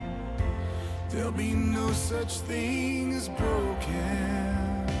There'll be no such thing as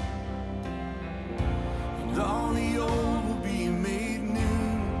broken, and all the old will be made new.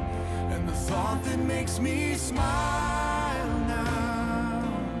 And the thought that makes me smile now,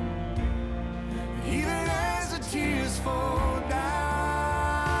 even as the tears fall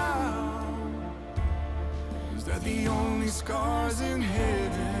down, is that the only scars in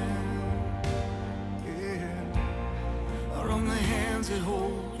heaven, yeah, are on the hands that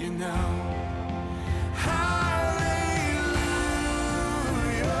hold you now.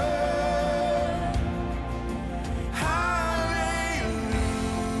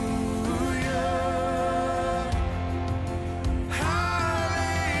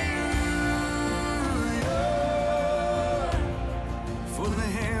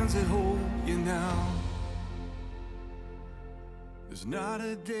 There's not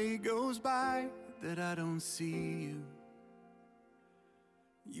a day goes by that I don't see you.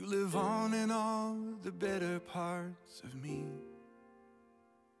 You live on in all the better parts of me.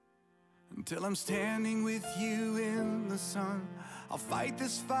 Until I'm standing with you in the sun, I'll fight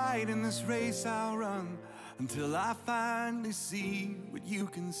this fight in this race I'll run, until I finally see what you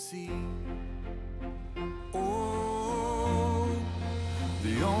can see. Oh,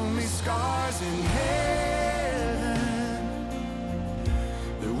 the only scars in heaven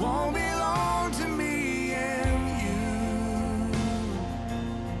that won't belong to me and you.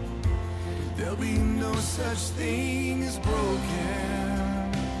 There'll be no such thing as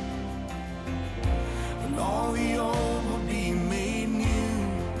broken, and all the old will be made new.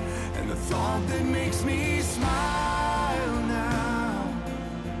 And the thought that makes me smile now,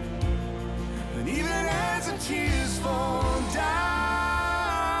 and even as the tears fall down,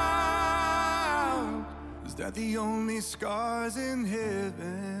 is that the only scars in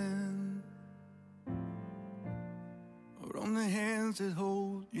heaven are on the hands that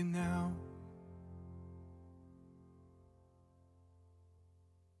hold you now.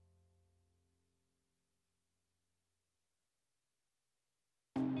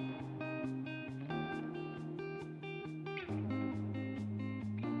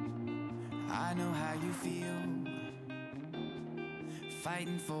 I know how you feel,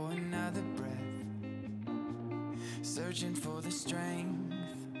 fighting for another breath, searching for the strength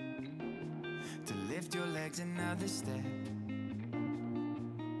to lift your legs another step.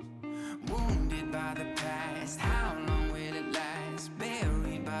 Wounded by the past, how long will it last?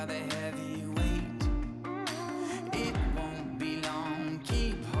 Buried by the heavy weight, it won't be long.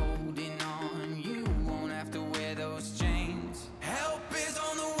 Keep holding on, you won't have to wear those chains. Help is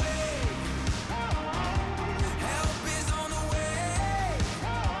on the way.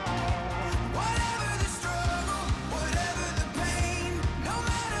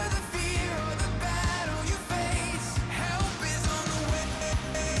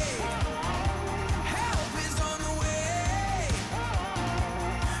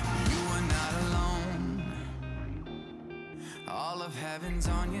 Heaven's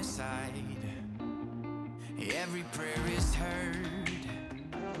on your side, every prayer is heard,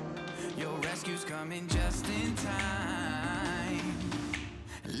 your rescue's coming just in time.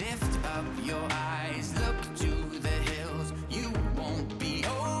 Lift up your eyes, look to the hills, you won't be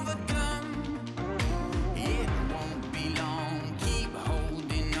overcome, it won't be long, keep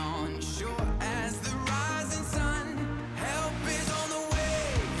holding on, sure as the rising sun. Help is on the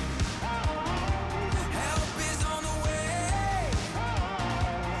way, help is on the way.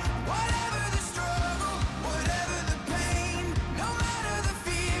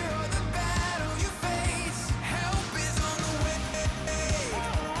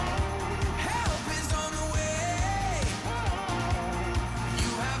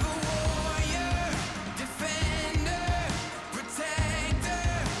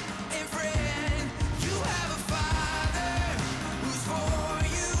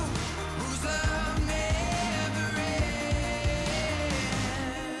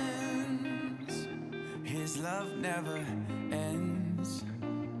 Love never ends.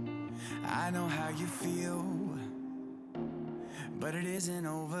 I know how you feel, but it isn't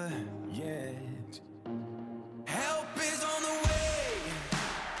over yet. Help is on the way.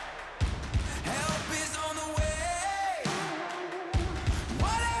 Help is on the way.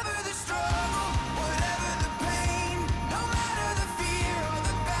 Whatever the struggle, whatever the pain, no matter the fear or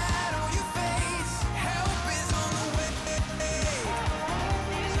the battle you face, help is on the way.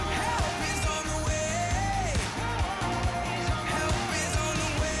 Help is on the way.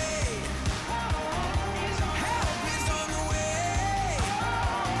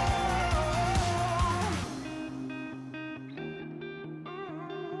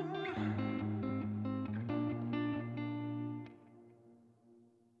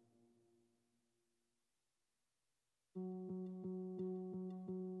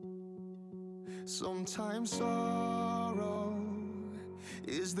 Sometimes sorrow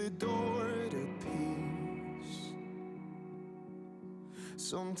is the door to peace.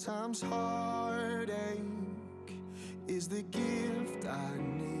 Sometimes heartache is the gift I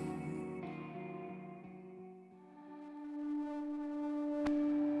need.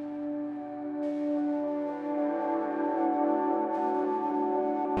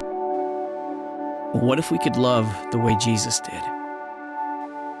 What if we could love the way Jesus did?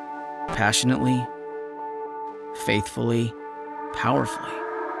 Passionately, faithfully, powerfully.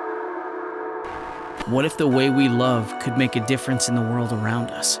 What if the way we love could make a difference in the world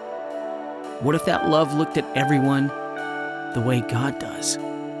around us? What if that love looked at everyone the way God does?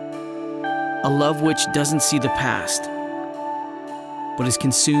 A love which doesn't see the past, but is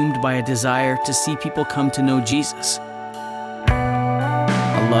consumed by a desire to see people come to know Jesus.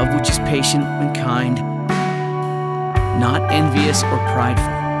 A love which is patient and kind, not envious or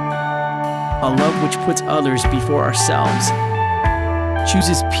prideful. A love which puts others before ourselves,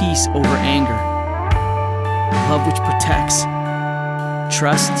 chooses peace over anger. A love which protects,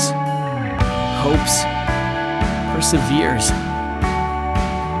 trusts, hopes, perseveres.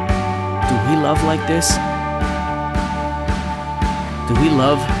 Do we love like this? Do we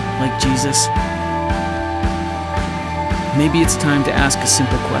love like Jesus? Maybe it's time to ask a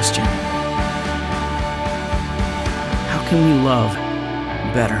simple question. How can we love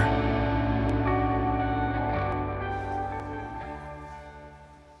better?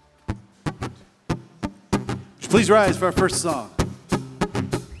 Please rise for our first song.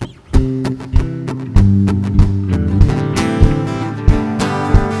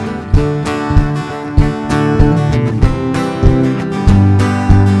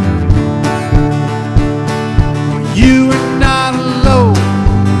 You are not alone.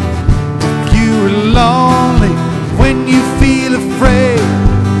 If you are lonely, when you feel afraid,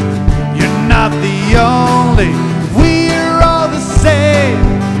 you're not the only. We are all the same,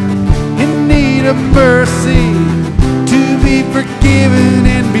 in need of mercy, to be forgiven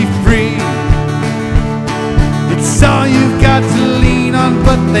and be free. It's all you've got to lean on,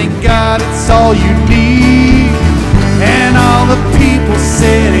 but thank God it's all you need. And all the people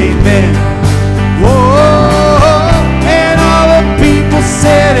said amen. Whoa, and all the people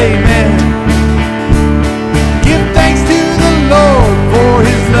said amen. Give thanks to the Lord, for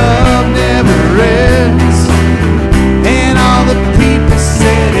his love never ends. And all the people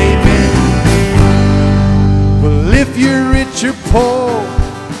said amen. Well, if you're rich or poor,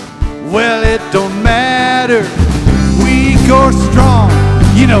 well, it don't matter. Weak or strong,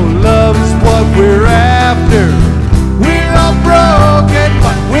 you know love is what we're after. We're all broken,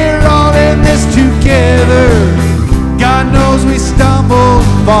 but we're all in this together. God knows we stumble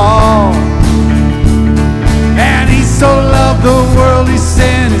and fall, and he so loved the world he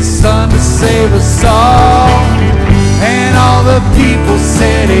sent his son to save us all. And all the people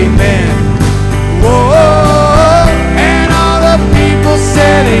said amen. Whoa, and all the people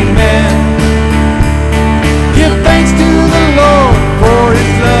said amen. Give thanks to the Lord, for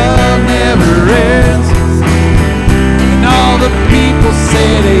his love never ends. And all the people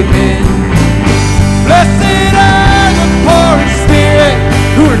said amen. Blessed are the poor in spirit,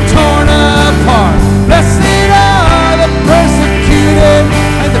 who are torn apart. Blessed are the persecuted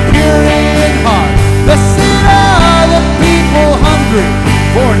and the pure in heart. Blessed are the people hungry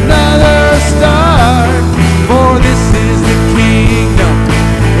for another start. For this is the kingdom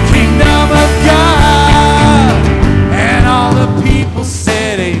of God. And all the people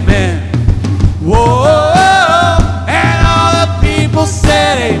said amen. Whoa, and all the people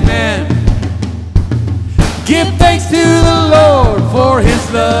said amen. Give thanks to the Lord, for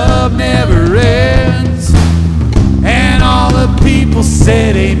his love never ends. And all the people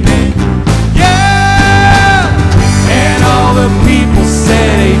said amen. Yeah, and all the people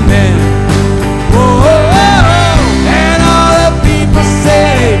said amen. Whoa, and all the people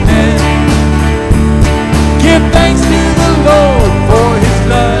said amen. Give thanks to the Lord, for his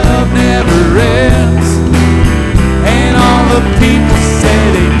love never ends. And all the people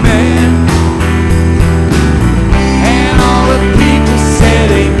said amen. And all the people said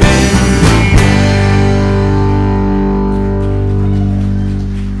amen.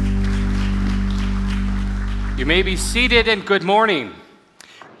 You may be seated, and good morning.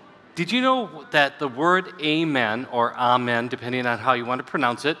 Did you know that the word amen, or amen, depending on how you want to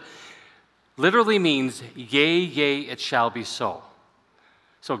pronounce it, literally means yea, yea, it shall be so.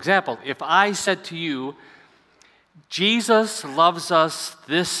 So example, if I said to you, Jesus loves us,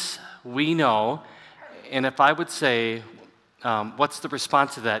 this we know, and if I would say, what's the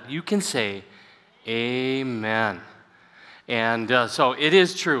response to that? You can say, amen. And so it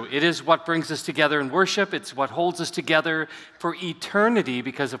is true. It is what brings us together in worship. It's what holds us together for eternity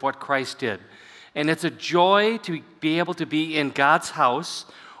because of what Christ did. And it's a joy to be able to be in God's house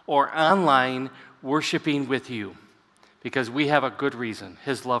or online worshiping with you because we have a good reason,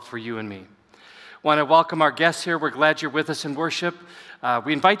 His love for you and me. Want to welcome our guests here. We're glad you're with us in worship.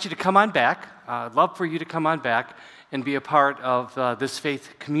 We invite you to come on back. I'd love for you to come on back and be a part of this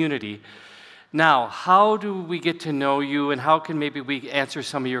faith community. Now, how do we get to know you, and how can maybe we answer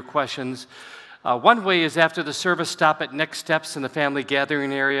some of your questions? One way is after the service, stop at Next Steps in the family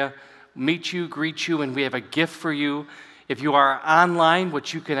gathering area, meet you, greet you, and we have a gift for you. If you are online,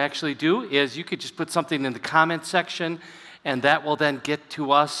 what you can actually do is you could just put something in the comment section, and that will then get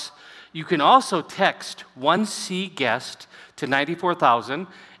to us. You can also text 1C guest to 94,000,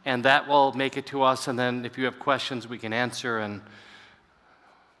 and that will make it to us, and then if you have questions, we can answer, and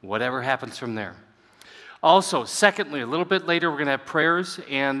whatever happens from there. Also, secondly, a little bit later, we're going to have prayers,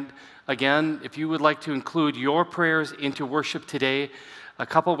 and again, if you would like to include your prayers into worship today, a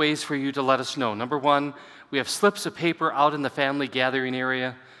couple ways for you to let us know. Number one, we have slips of paper out in the family gathering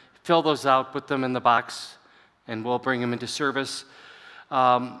area. Fill those out, put them in the box, and we'll bring them into service.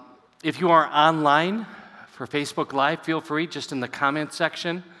 If you are online for Facebook Live, feel free, just in the comment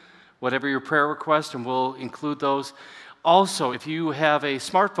section, whatever your prayer request, and we'll include those. Also, if you have a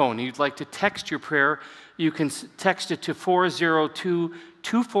smartphone and you'd like to text your prayer, you can text it to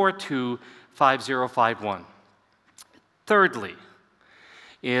 402-242-5051. Thirdly,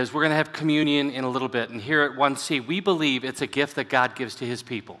 is we're going to have communion in a little bit, and here at 1C, we believe it's a gift that God gives to His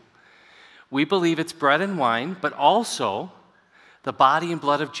people. We believe it's bread and wine, but also the body and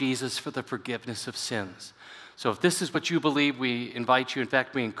blood of Jesus for the forgiveness of sins. So if this is what you believe, we invite you, in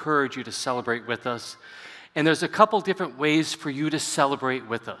fact, we encourage you to celebrate with us. And there's a couple different ways for you to celebrate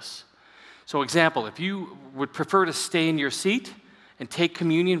with us. So example, if you would prefer to stay in your seat and take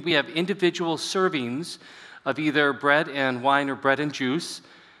communion, we have individual servings of either bread and wine or bread and juice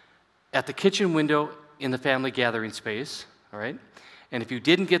at the kitchen window in the family gathering space, all right? And if you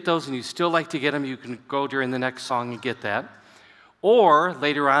didn't get those and you still like to get them, you can go during the next song and get that. Or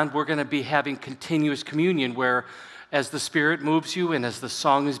later on, we're going to be having continuous communion where as the Spirit moves you and as the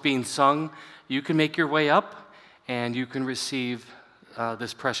song is being sung, you can make your way up and you can receive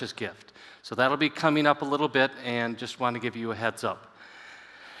this precious gift. So that'll be coming up a little bit, and just want to give you a heads up.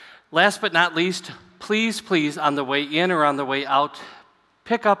 Last but not least, please, on the way in or on the way out,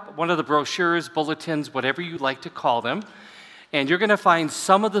 pick up one of the brochures, bulletins, whatever you like to call them, and you're going to find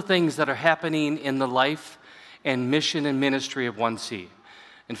some of the things that are happening in the life and mission and ministry of 1C.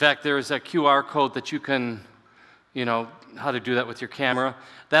 In fact, there is a QR code that you can, how to do that with your camera.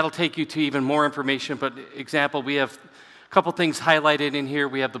 That'll take you to even more information, but example, we have a couple things highlighted in here.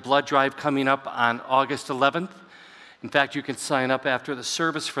 We have the blood drive coming up on August 11th. In fact, you can sign up after the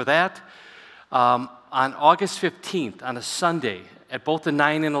service for that. On August 15th, on a Sunday, at both the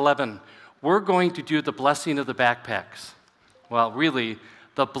 9 and 11, we're going to do the blessing of the backpacks. Well, really,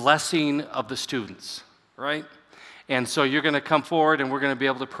 the blessing of the students, right? And so you're going to come forward, and we're going to be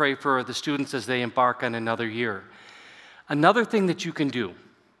able to pray for the students as they embark on another year. Another thing that you can do,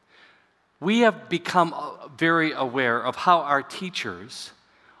 we have become very aware of how our teachers,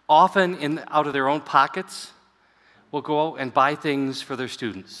 often out of their own pockets, will go out and buy things for their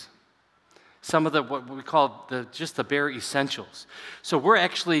students. Some of what we call just the bare essentials. So we're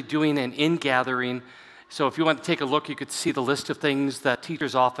actually doing an in-gathering. So if you want to take a look, you could see the list of things that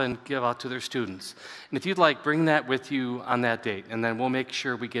teachers often give out to their students. And if you'd like, bring that with you on that date, and then we'll make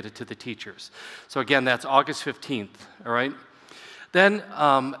sure we get it to the teachers. So again, that's August 15th, all right? Then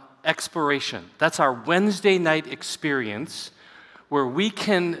exploration. That's our Wednesday night experience where we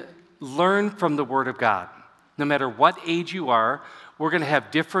can learn from the Word of God. No matter what age you are, we're going to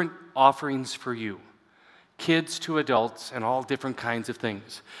have different offerings for you. Kids to adults and all different kinds of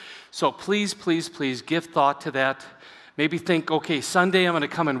things. So please give thought to that. Maybe think, okay, Sunday I'm going to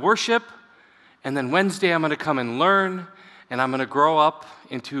come and worship, and then Wednesday I'm going to come and learn, and I'm going to grow up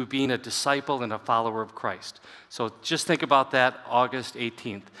into being a disciple and a follower of Christ. So just think about that August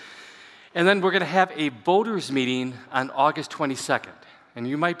 18th. And then we're going to have a voters meeting on August 22nd. And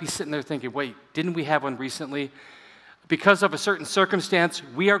you might be sitting there thinking, wait, didn't we have one recently? Because of a certain circumstance,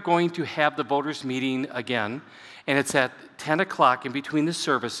 we are going to have the voters meeting again, and it's at 10 o'clock in between the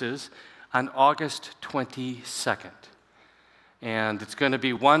services on August 22nd. And it's going to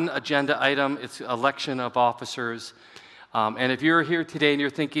be one agenda item. It's election of officers. And if you're here today and you're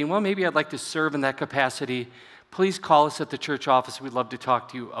thinking, well, maybe I'd like to serve in that capacity, please call us at the church office. We'd love to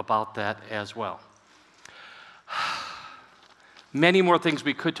talk to you about that as well. Many more things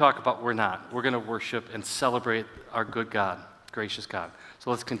we could talk about, we're not. We're going to worship and celebrate our good God, gracious God. So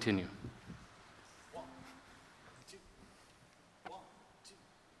let's continue.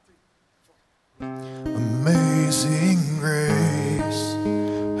 Amazing grace,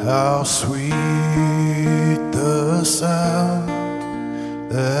 how sweet the sound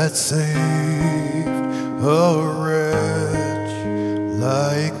that saved a wretch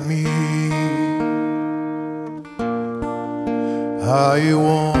like me. I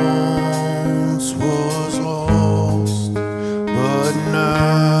once was lost, but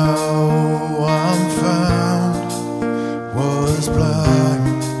now I'm found, was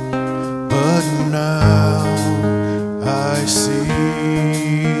blind, but now I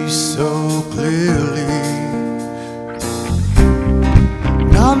see so clearly.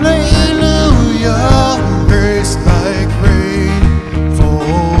 Hallelujah, grace like rain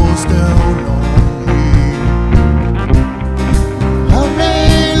falls down on me.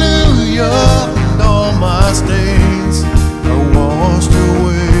 Hallelujah, and all my stains are washed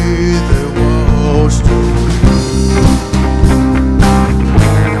away, they're washed away.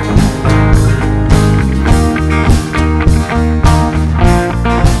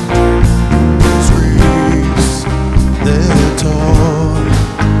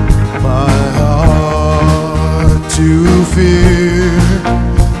 To fear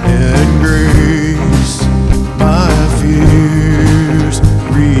and grace, my fears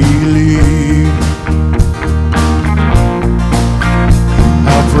relieve.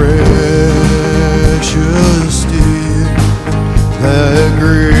 How precious did that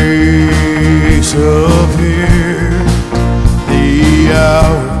grace appear the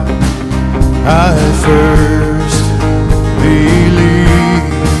hour I first believed.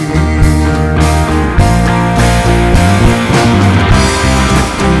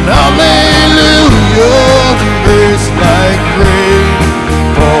 Hallelujah, grace like rain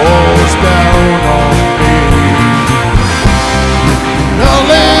falls down on me.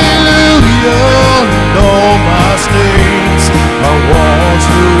 Hallelujah, and all my stains are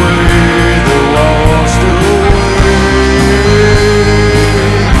washed away, they're washed away.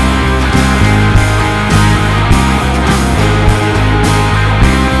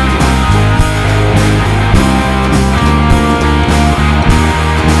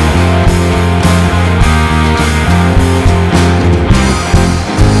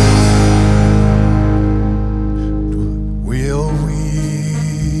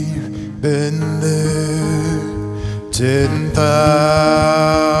 Been there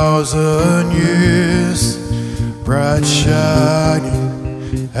 10,000 years, bright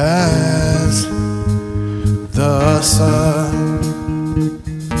shining as the sun.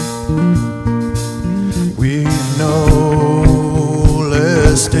 We've no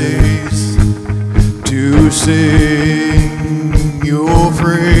less days to sing your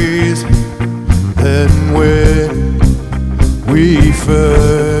praise than when we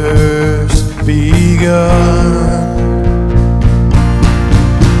first begun.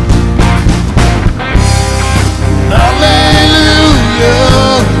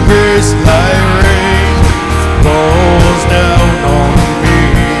 Hallelujah, grace like rain falls down on me.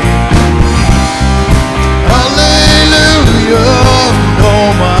 Hallelujah, and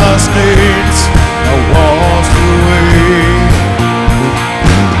all my stains are washed away.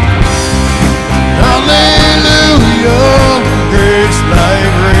 Hallelujah, grace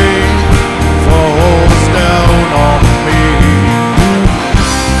like rain falls down on me.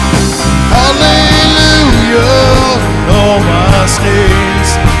 Hallelujah, all my stains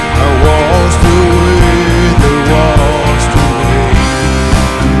are washed away, they're washed away.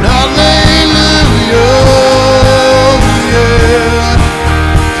 Hallelujah, yeah,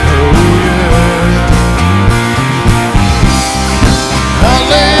 oh yeah.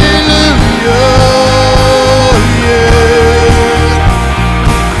 Hallelujah, yeah.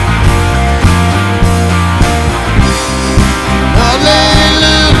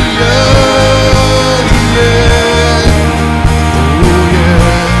 Hallelujah, yeah, oh yeah.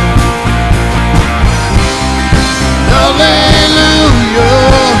 Hallelujah,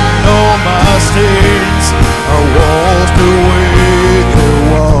 all my sins are washed away, they're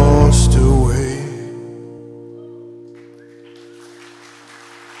washed away.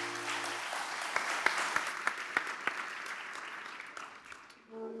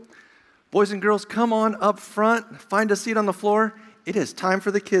 Boys and girls, come on up front, find a seat on the floor. It is time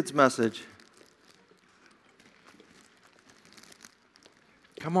for the kids' message.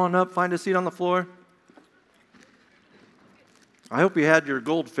 Come on up, find a seat on the floor. I hope you had your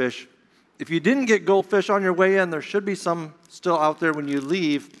goldfish. If you didn't get goldfish on your way in, there should be some still out there when you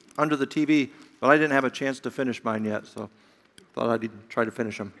leave under the TV, but I didn't have a chance to finish mine yet, so Thought I'd try to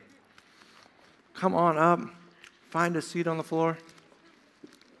finish them. Come on up. Find a seat on the floor.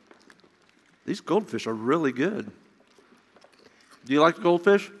 These goldfish are really good. Do you like the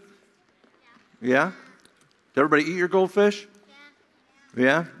goldfish? Yeah? Did everybody eat your goldfish?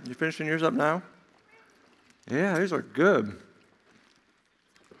 Yeah? You finishing yours up now? Yeah, these are good.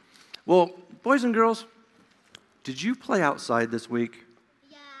 Well, boys and girls, did you play outside this week?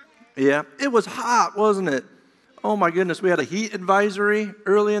 Yeah? It was hot, wasn't it? Oh my goodness, we had a heat advisory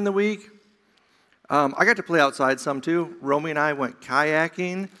early in the week. I got to play outside some too. Romy and I went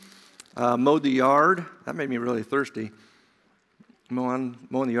kayaking, mowed the yard. That made me really thirsty. Mowing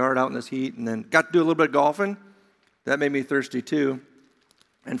the yard out in this heat, and then got to do a little bit of golfing. That made me thirsty too.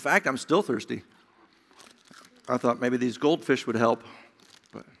 In fact, I'm still thirsty. I thought maybe these goldfish would help,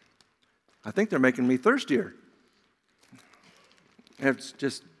 but I think they're making me thirstier. It's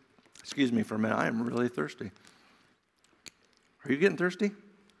just, excuse me for a minute, I am really thirsty. Are you getting thirsty?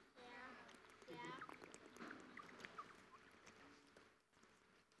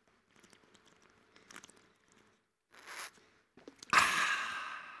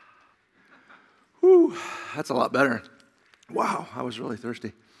 Whew, that's a lot better. Wow, I was really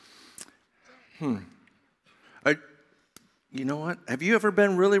thirsty. You know what? Have you ever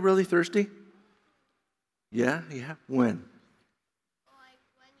been really, really thirsty? Yeah? When? Like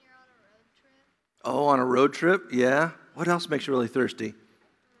when you're on a road trip. Oh, on a road trip? Yeah. What else makes you really thirsty?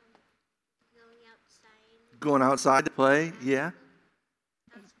 Going outside. Going outside to play? Yeah.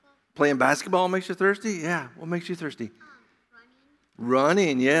 Basketball. Playing basketball makes you thirsty? Yeah. What makes you thirsty?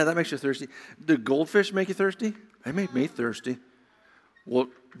 Running, yeah, that makes you thirsty. Do goldfish make you thirsty? They made me thirsty. Well,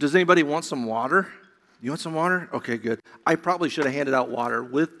 does anybody want some water? You want some water? Okay, good. I probably should have handed out water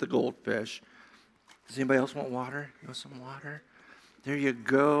with the goldfish. Does anybody else want water? You want some water? There you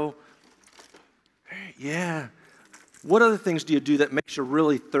go. Yeah. What other things do you do that makes you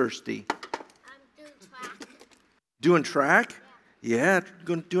really thirsty? Doing track. Doing track? Yeah,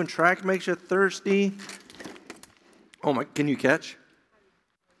 doing track makes you thirsty. Oh my, can you catch?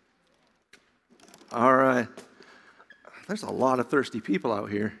 All right. There's a lot of thirsty people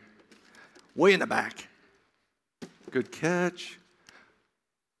out here. Way in the back. Good catch.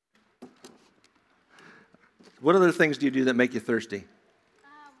 What other things do you do that make you thirsty?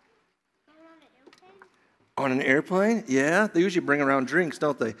 On an airplane? Yeah, they usually bring around drinks,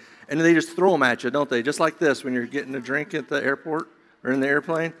 don't they? And they just throw them at you, don't they? Just like this when you're getting a drink at the airport or in the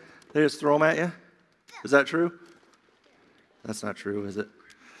airplane. They just throw them at you? Is that true? That's not true, is it?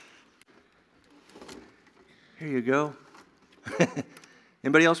 Here you go.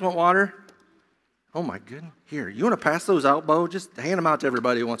 Anybody else want water? Oh my goodness. Here, you want to pass those out, Bo? Just hand them out to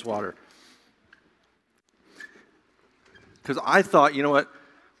everybody who wants water. Because I thought, you know what?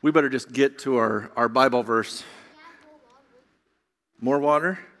 We better just get to our Bible verse. More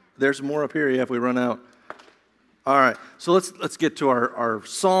water? There's more up here, yeah, if we run out. All right, so let's get to our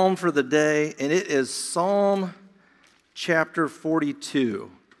psalm for the day, and it is Psalm chapter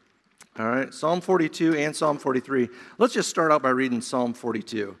 42. All right, Psalm 42 and Psalm 43. Let's just start out by reading Psalm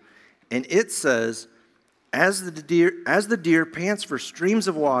 42. And it says, As the deer pants for streams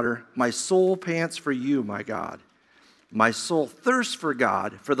of water, my soul pants for you, my God. My soul thirsts for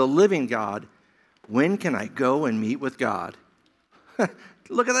God, for the living God. When can I go and meet with God?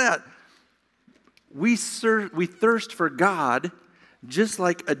 Look at that. We thirst for God just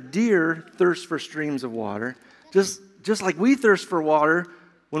like a deer thirsts for streams of water. Just like we thirst for water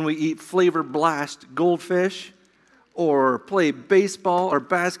when we eat Flavor Blast goldfish or play baseball or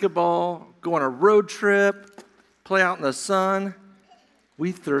basketball, go on a road trip, play out in the sun.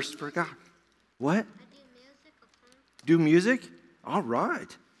 We thirst for God. What? Do music? All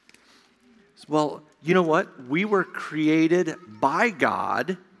right. Well, you know what? We were created by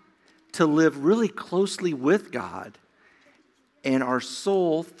God to live really closely with God. And our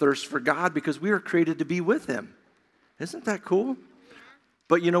soul thirsts for God because we were created to be with Him. Isn't that cool?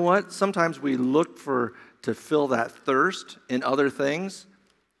 But you know what? Sometimes we look to fill that thirst in other things,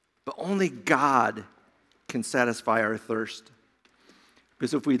 but only God can satisfy our thirst.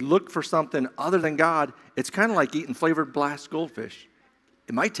 Because if we look for something other than God, it's kind of like eating flavored blast goldfish.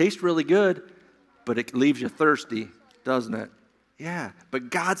 It might taste really good, but it leaves you thirsty, doesn't it? Yeah, but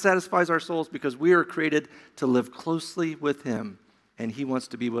God satisfies our souls because we are created to live closely with Him, and He wants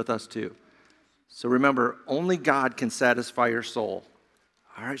to be with us too. So remember, only God can satisfy your soul.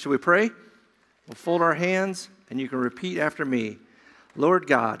 All right, shall we pray? We'll fold our hands, and you can repeat after me. Lord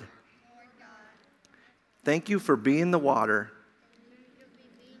God, thank you for being the water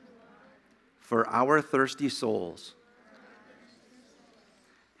for our thirsty souls.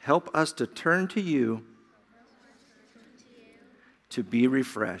 Help us to turn to you to be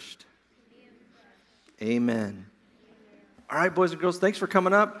refreshed. Amen. All right, boys and girls, thanks for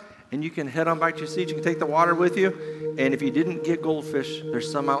coming up. And you can head on back to your seats. You can take the water with you. And if you didn't get goldfish,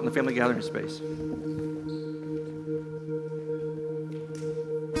 there's some out in the family gathering space.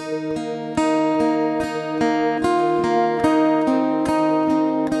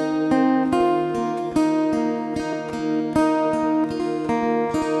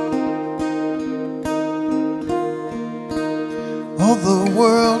 All the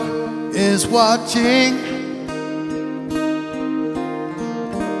world is watching.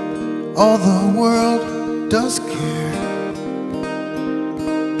 All the world does care.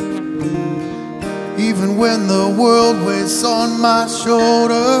 Even when the world weighs on my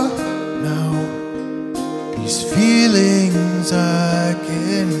shoulder, now these feelings I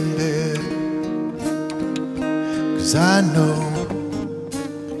can bear. 'Cause I know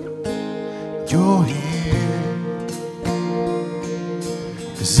you're here.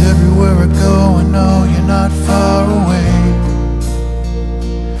 'Cause everywhere I go, I know you're not far away.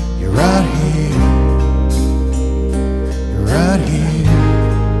 You're right here. You're right here.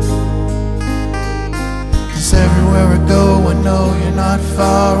 'Cause everywhere I go, I know you're not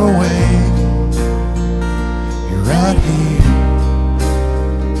far away. You're right here.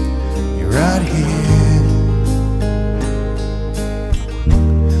 You're right here.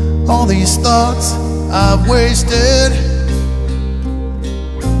 All these thoughts I've wasted.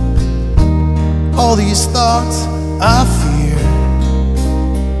 All these thoughts I fear.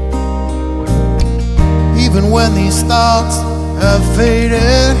 Even when these thoughts have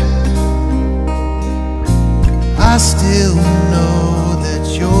faded, I still know that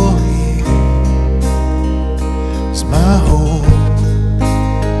you're here. 'Cause my hope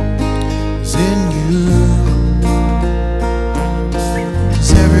is in you.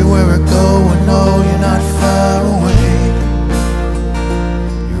 'Cause everywhere I go, I know you're not far away.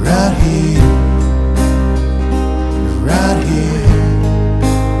 You're right here. Right here.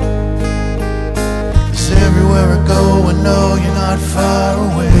 'Cause everywhere I go, I know you're not far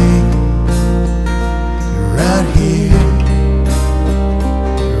away. You're right here.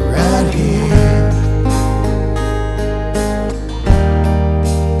 You're right here.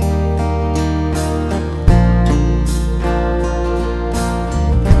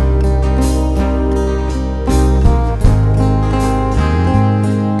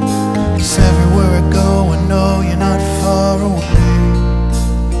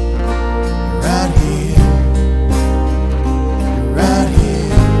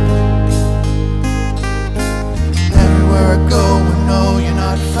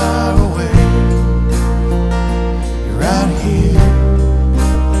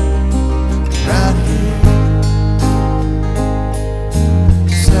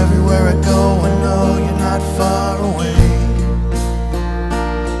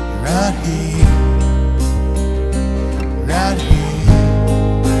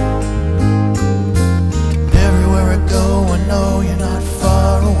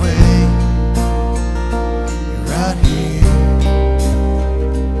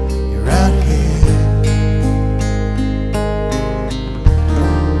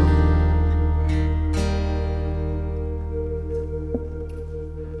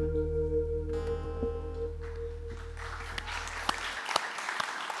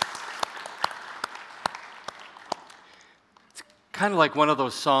 Kind of like one of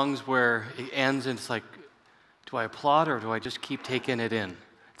those songs where it ends and it's like, do I applaud or do I just keep taking it in?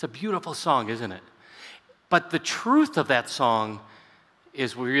 It's a beautiful song, isn't it? But the truth of that song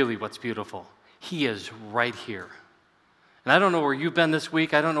is really what's beautiful. He is right here. And I don't know where you've been this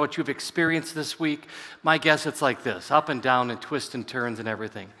week. I don't know what you've experienced this week. My guess it's like this, up and down and twists and turns and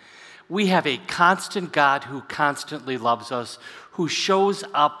everything. We have a constant God who constantly loves us, who shows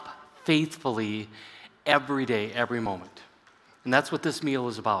up faithfully every day, every moment. And that's what this meal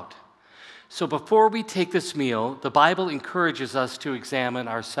is about. So before we take this meal, the Bible encourages us to examine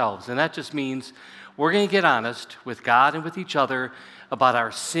ourselves. And that just means we're going to get honest with God and with each other about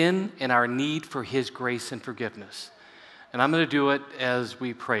our sin and our need for His grace and forgiveness. And I'm going to do it as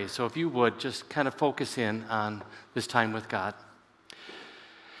we pray. So if you would, just kind of focus in on this time with God.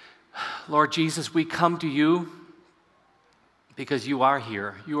 Lord Jesus, we come to you because you are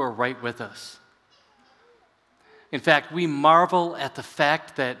here. You are right with us. In fact, we marvel at the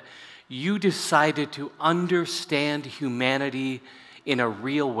fact that you decided to understand humanity in a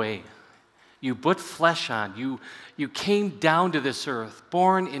real way. You put flesh on. You came down to this earth,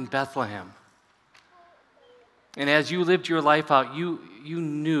 born in Bethlehem. And as you lived your life out, you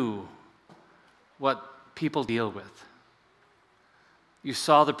knew what people deal with. You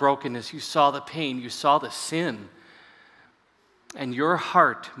saw the brokenness. You saw the pain. You saw the sin. and your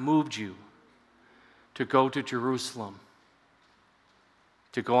heart moved you to go to Jerusalem,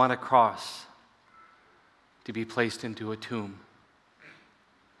 to go on a cross, to be placed into a tomb.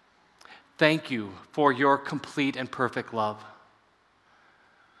 Thank you for your complete and perfect love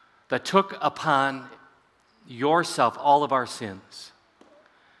that took upon yourself all of our sins.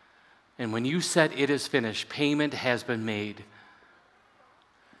 And when you said it is finished, payment has been made.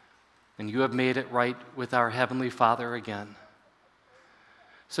 And you have made it right with our Heavenly Father again.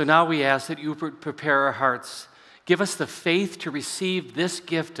 So now we ask that you prepare our hearts. Give us the faith to receive this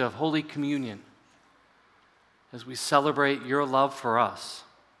gift of Holy Communion as we celebrate your love for us.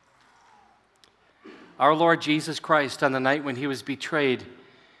 Our Lord Jesus Christ, on the night when he was betrayed,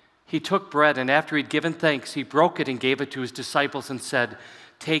 he took bread, and after he'd given thanks, he broke it and gave it to his disciples and said,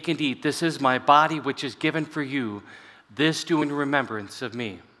 "Take and eat. This is my body which is given for you. This do in remembrance of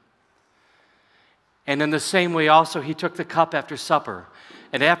me." And in the same way also he took the cup after supper,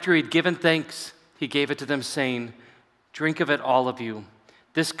 and after he'd given thanks, he gave it to them, saying, "Drink of it, all of you.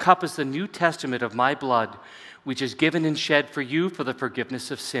 This cup is the New Testament of my blood, which is given and shed for you for the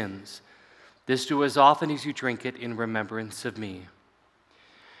forgiveness of sins. This do as often as you drink it in remembrance of me."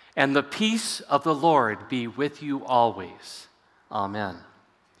 And the peace of the Lord be with you always. Amen.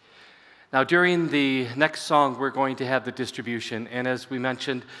 Now, during the next song, we're going to have the distribution. And as we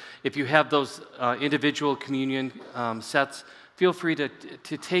mentioned, if you have those individual communion sets, feel free to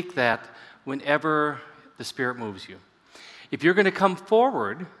take that whenever the Spirit moves you. If you're going to come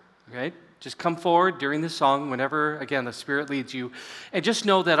forward, right, just come forward during the song whenever, again, the Spirit leads you. And just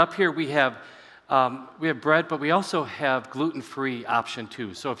know that up here we have bread, but we also have gluten-free option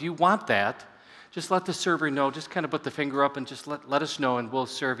too. So if you want that, just let the server know. Just kind of put the finger up and just let us know, and we'll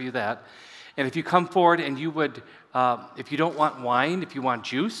serve you that. And if you come forward and you would, if you don't want wine, if you want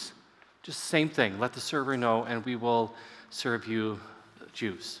juice, just same thing. Let the server know, and we will serve you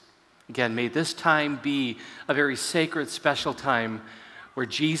juice. Again, may this time be a very sacred, special time where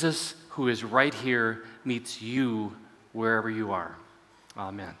Jesus, who is right here, meets you wherever you are.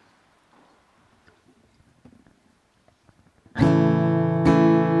 Amen.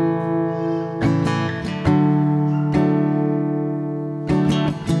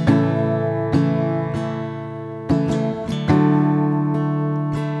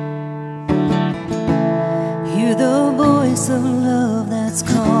 Hear the voice of love that's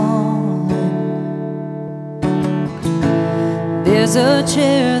calling. There's a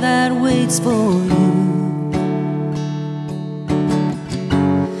chair that waits for you,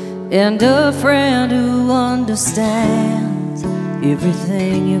 and a friend who understands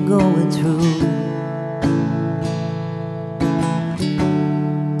everything you're going through.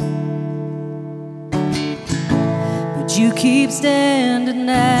 But you keep standing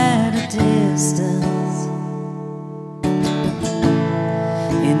at a distance,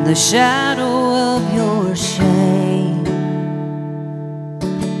 in the shadow of your shame.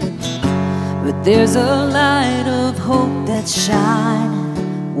 But there's a light of hope that's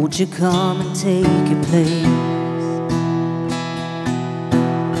shining. Won't you come and take your place,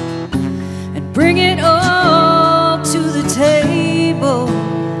 and bring it all to the table?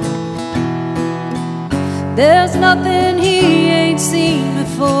 There's nothing he ain't seen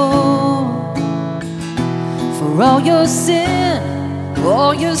before. For all your sin,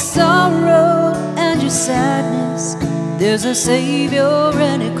 all your sorrow and your sadness, there's a Savior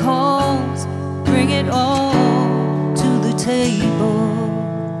and he calls. Bring it all to the table.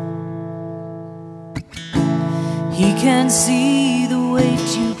 He can see the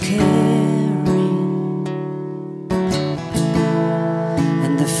weight you carry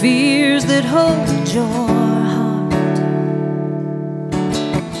and the fears that hold your heart.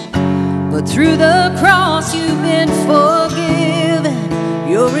 But through the cross you've been forgiven.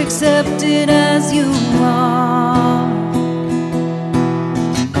 You're accepted as you are.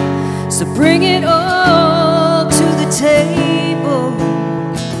 So bring it all to the table.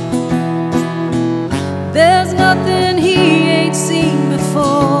 There's nothing he ain't seen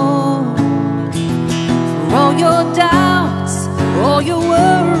before. For all your doubts, all your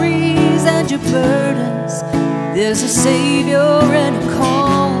worries and your burdens, there's a Savior and he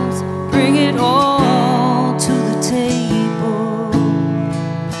calls. Bring it all to the table.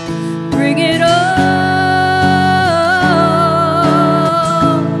 Bring it all.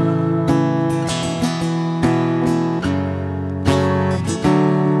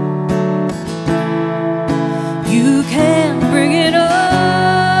 You can bring it all.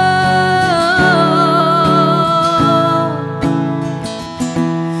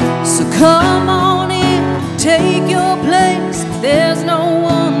 So come on in, take your place. There's no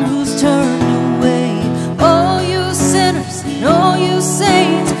one who's turned away.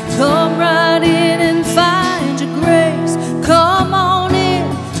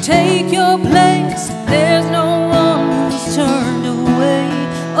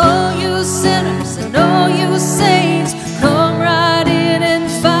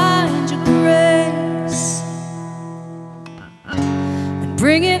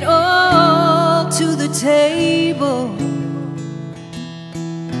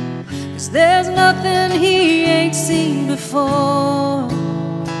 nothing he ain't seen before.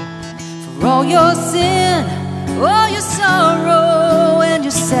 For all your sin, all your sorrow and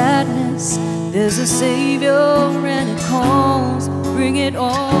your sadness, there's a Savior and He calls, bring it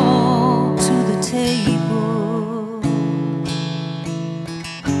all to the table.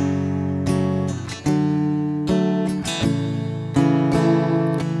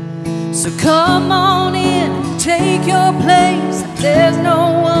 So come on in, take your place. There's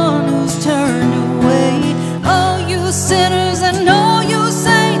no one who's turned away. All you sinners and all you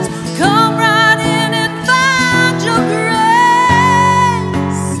saints, come right in and find your grace.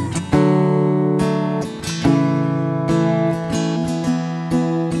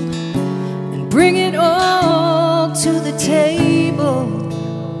 And bring it all to the table.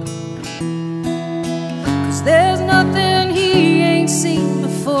 'Cause there's nothing he ain't seen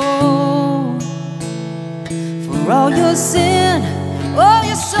before. For all your sin, all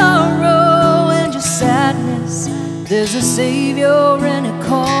your sorrow and your sadness, there's a Savior and He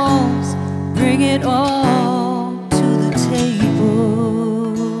calls, bring it all to the table.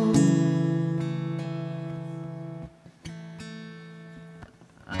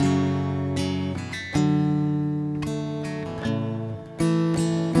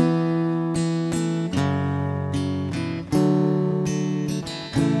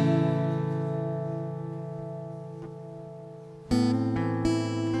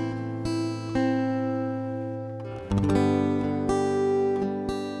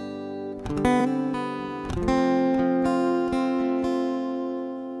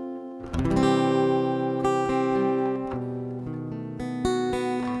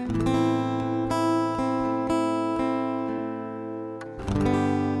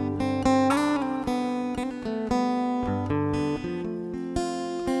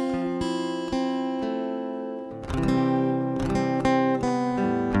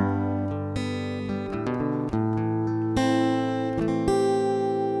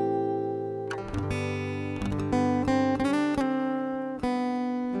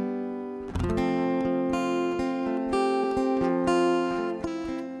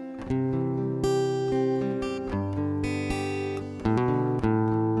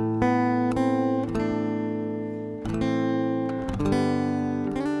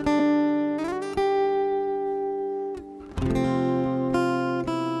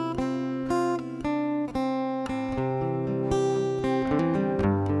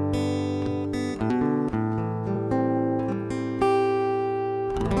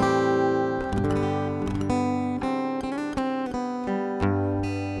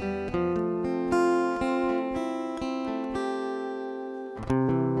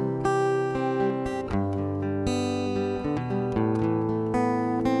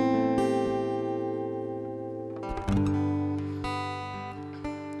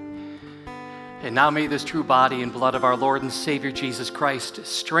 And now may this true body and blood of our Lord and Savior Jesus Christ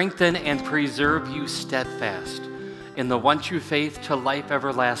strengthen and preserve you steadfast in the one true faith to life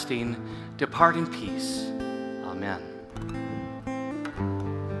everlasting. Depart in peace. Amen.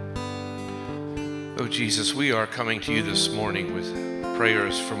 Oh, Jesus, we are coming to you this morning with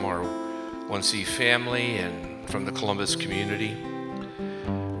prayers from our 1C family and from the Columbus community.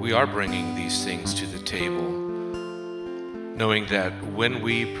 We are bringing these things to the table, knowing that when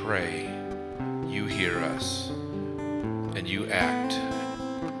we pray, you hear us and you act.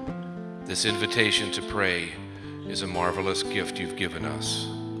 This invitation to pray is a marvelous gift you've given us.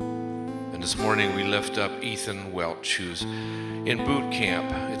 And this morning we lift up Ethan Welch, who's in boot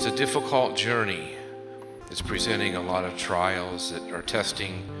camp. It's a difficult journey. It's presenting a lot of trials that are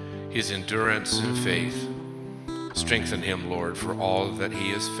testing his endurance and faith. Strengthen him, Lord, for all that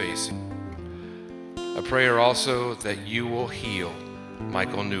he is facing. A prayer also that you will heal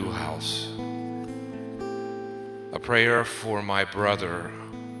Michael Newhouse. A prayer for my brother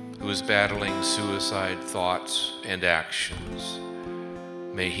who is battling suicide thoughts and actions.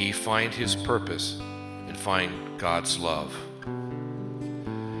 May he find his purpose and find God's love.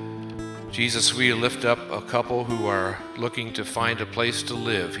 Jesus, we lift up a couple who are looking to find a place to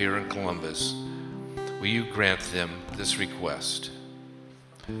live here in Columbus. Will you grant them this request?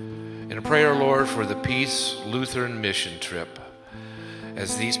 And a prayer, Lord, for the Peace Lutheran mission trip.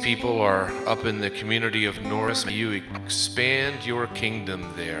 As these people are up in the community of Norris, may you expand your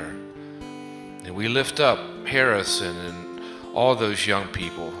kingdom there. And we lift up Harrison and all those young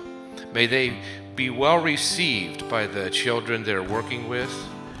people. May they be well received by the children they're working with,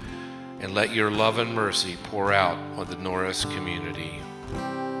 and let your love and mercy pour out on the Norris community.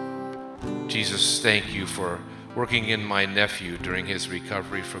 Jesus, thank you for working in my nephew during his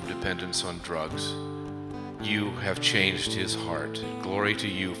recovery from dependence on drugs. You have changed his heart. Glory to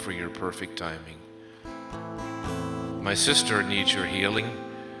you for your perfect timing. My sister needs your healing.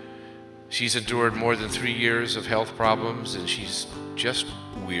 She's endured more than 3 years of health problems, and she's just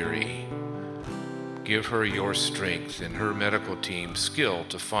weary. Give her your strength and her medical team skill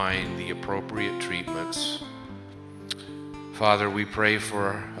to find the appropriate treatments. Father, we pray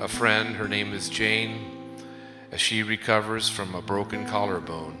for a friend. Her name is Jane. As she recovers from a broken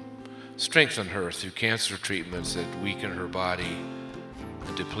collarbone, strengthen her through cancer treatments that weaken her body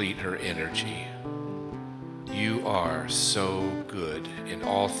and deplete her energy. You are so good, and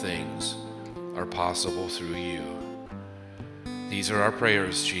all things are possible through you. These are our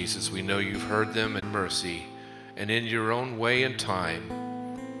prayers, Jesus. We know you've heard them in mercy, and in your own way and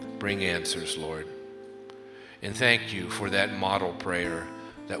time, bring answers, Lord. And thank you for that model prayer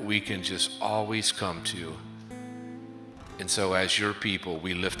that we can just always come to. And so as your people,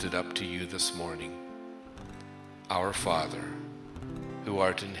 we lift it up to you this morning. Our Father, who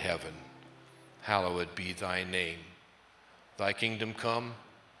art in heaven, hallowed be thy name. Thy kingdom come,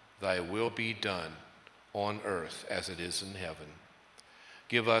 thy will be done on earth as it is in heaven.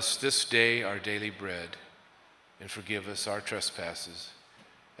 Give us this day our daily bread, and forgive us our trespasses,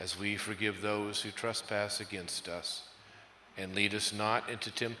 as we forgive those who trespass against us. And lead us not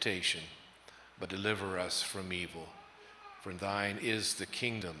into temptation, but deliver us from evil. For thine is the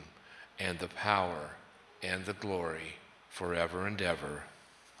kingdom, and the power, and the glory, forever and ever.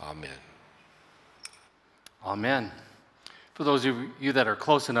 Amen. Amen. For those of you that are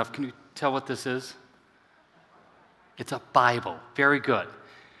close enough, can you tell what this is? It's a Bible. Very good.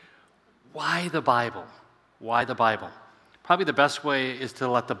 Why the Bible? Why the Bible? Probably the best way is to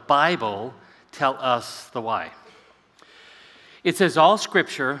let the Bible tell us the why. It says all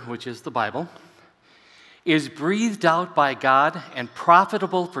Scripture, which is the Bible, is breathed out by God and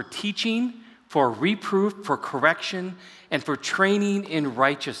profitable for teaching, for reproof, for correction, and for training in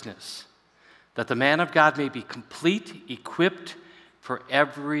righteousness, that the man of God may be complete, equipped for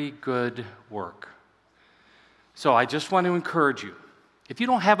every good work. So I just want to encourage you. If you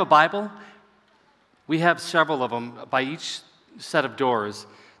don't have a Bible, we have several of them by each set of doors.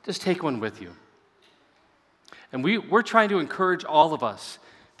 Just take one with you. And we're trying to encourage all of us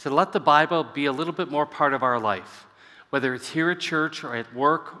to let the Bible be a little bit more part of our life, whether it's here at church or at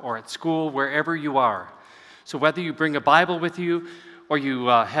work or at school, wherever you are. So whether you bring a Bible with you or you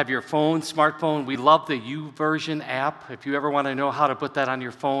have your phone, smartphone, we love the YouVersion app. If you ever want to know how to put that on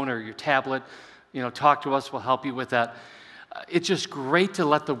your phone or your tablet, talk to us. We'll help you with that. It's just great to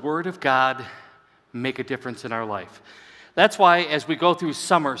let the Word of God make a difference in our life. That's why as we go through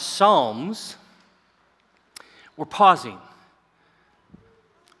summer Psalms, we're pausing.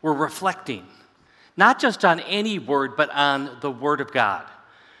 We're reflecting, not just on any word, but on the Word of God,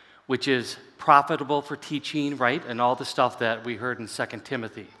 which is profitable for teaching, right? And all the stuff that we heard in 2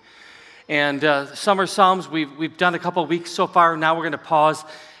 Timothy. And summer Psalms, we've done a couple weeks so far. Now we're going to pause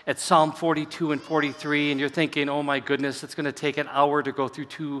at Psalm 42 and 43. And you're thinking, oh my goodness, it's going to take an hour to go through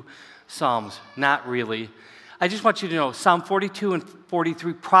 2 Psalms. Not really. I just want you to know, Psalm 42 and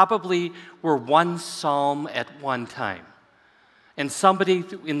 43 probably were one psalm at one time. And somebody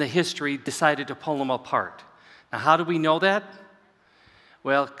in the history decided to pull them apart. Now, how do we know that?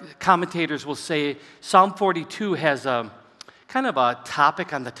 Well, commentators will say Psalm 42 has a kind of a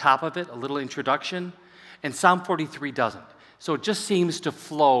topic on the top of it, a little introduction, and Psalm 43 doesn't. So it just seems to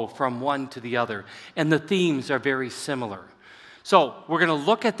flow from one to the other, and the themes are very similar. So we're going to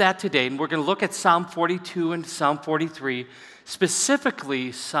look at that today, and we're going to look at Psalm 42 and Psalm 43,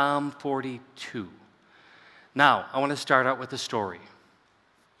 specifically Psalm 42. Now, I want to start out with a story.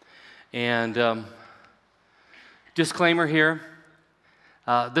 And disclaimer here,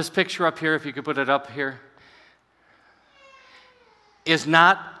 this picture up here, if you could put it up here, is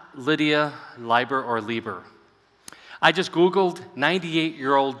not Lydia Leiber or Lieber. I just Googled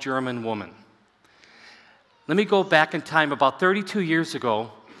 98-year-old German woman. Let me go back in time. About 32 years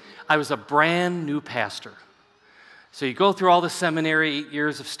ago, I was a brand new pastor. So you go through all the seminary, 8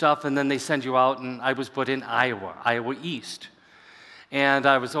 years of stuff, and then they send you out, and I was put in Iowa East. And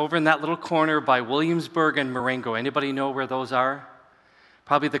I was over in that little corner by Williamsburg and Marengo. Anybody know where those are?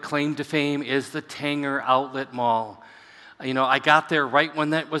 Probably the claim to fame is the Tanger Outlet Mall. I got there right when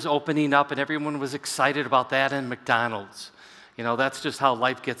that was opening up, and everyone was excited about that and McDonald's. That's just how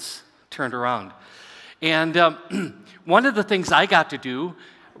life gets turned around. And one of the things I got to do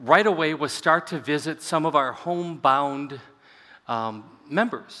right away was start to visit some of our homebound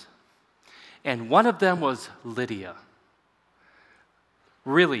members. And one of them was Lydia.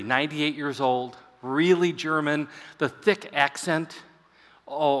 Really, 98 years old, really German, the thick accent.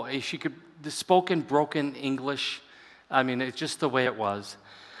 Oh, she could spoke in broken English. I mean, it's just the way it was.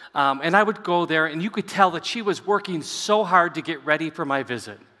 And I would go there, and you could tell that she was working so hard to get ready for my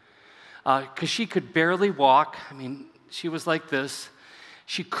visit because she could barely walk. I mean, she was like this.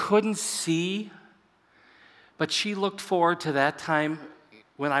 She couldn't see, but she looked forward to that time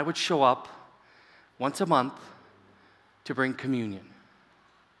when I would show up once a month to bring communion.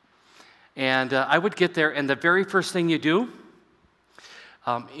 And I would get there, and the very first thing you do,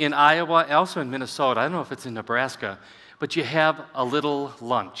 in Iowa, also in Minnesota, I don't know if it's in Nebraska, but you have a little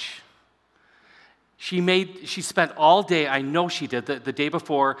lunch. She spent all day, I know she did, the day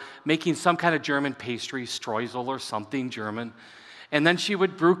before, making some kind of German pastry, streusel or something German. And then she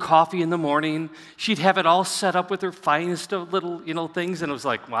would brew coffee in the morning. She'd have it all set up with her finest of little, things. And it was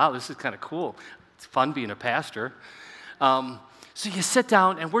like, wow, this is kind of cool. It's fun being a pastor. So you sit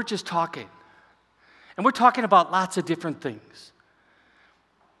down, and we're just talking. And we're talking about lots of different things.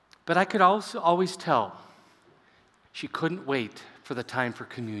 But I could also always tell she couldn't wait for the time for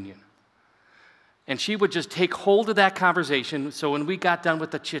communion. And she would just take hold of that conversation. So when we got done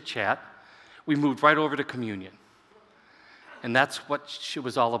with the chit-chat, we moved right over to communion. And that's what she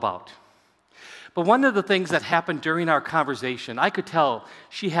was all about. But one of the things that happened during our conversation, I could tell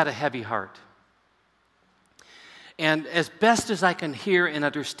she had a heavy heart. And as best as I can hear and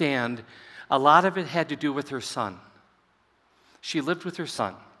understand, a lot of it had to do with her son. She lived with her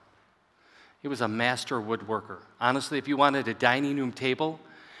son. He was a master woodworker. Honestly, if you wanted a dining room table,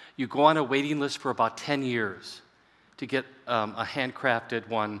 you go on a waiting list for about 10 years to get a handcrafted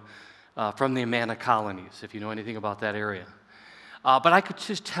one from the Amana colonies, if you know anything about that area. But I could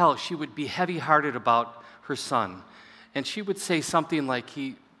just tell she would be heavy-hearted about her son. And she would say something like,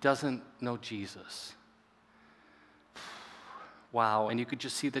 he doesn't know Jesus. Wow, and you could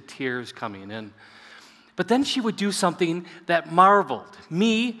just see the tears coming in. But then she would do something that marveled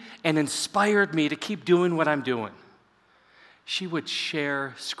me and inspired me to keep doing what I'm doing. She would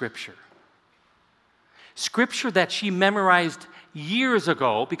share Scripture. Scripture that she memorized years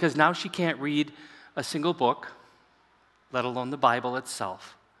ago, because now she can't read a single book, let alone the Bible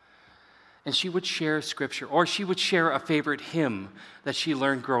itself. And she would share Scripture, or she would share a favorite hymn that she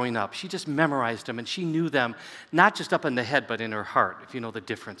learned growing up. She just memorized them, and she knew them, not just up in the head, but in her heart, if you know the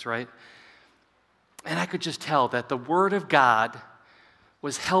difference, right? And I could just tell that the Word of God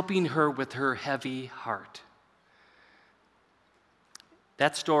was helping her with her heavy heart.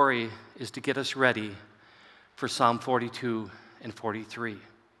 That story is to get us ready for Psalm 42 and 43.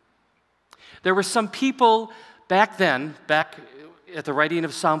 There were some people back then, back at the writing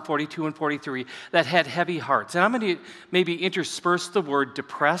of Psalm 42 and 43, that had heavy hearts. And I'm going to maybe intersperse the word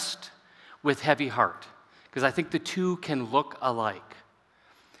depressed with heavy heart, because I think the two can look alike.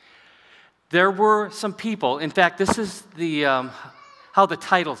 There were some people, in fact, this is how the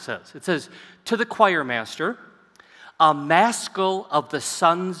title says. It says, to the choir master, a maskil of the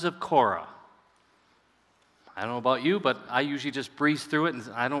sons of Korah. I don't know about you, but I usually just breeze through it, and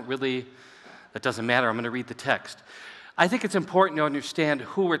that doesn't matter. I'm going to read the text. I think it's important to understand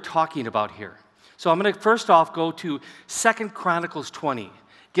who we're talking about here. So I'm going to first off go to 2 Chronicles 20.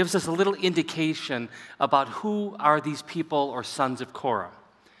 Gives us a little indication about who are these people or sons of Korah.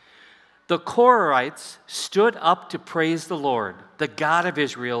 The Korahites stood up to praise the Lord, the God of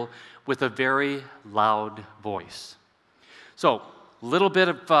Israel, with a very loud voice. So, a little bit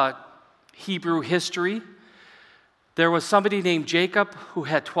of Hebrew history. There was somebody named Jacob who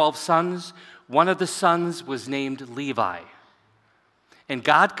had 12 sons. One of the sons was named Levi. And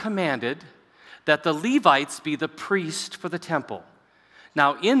God commanded that the Levites be the priest for the temple.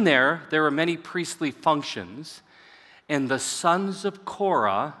 Now, in there were many priestly functions, and the sons of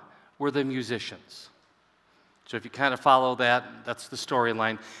Korah were the musicians. So if you kind of follow that, that's the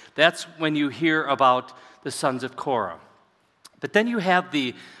storyline. That's when you hear about the sons of Korah. But then you have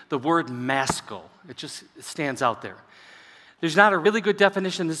the word maskil. It just stands out there. There's not a really good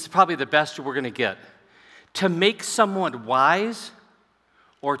definition. This is probably the best we're going to get. To make someone wise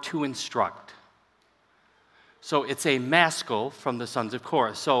or to instruct. So it's a maskil from the sons of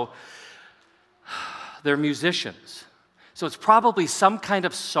Korah. So they're musicians. So it's probably some kind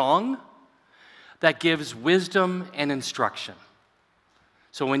of song that gives wisdom and instruction.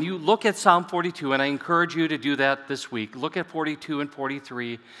 So when you look at Psalm 42, and I encourage you to do that this week, look at 42 and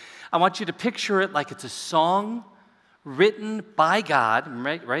 43, I want you to picture it like it's a song written by God,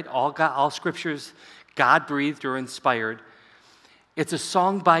 right? All scriptures God-breathed or inspired. It's a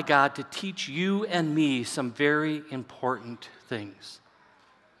song by God to teach you and me some very important things,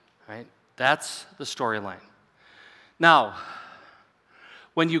 right? That's the storyline. Now,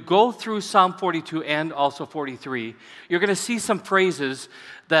 when you go through Psalm 42 and also 43, you're going to see some phrases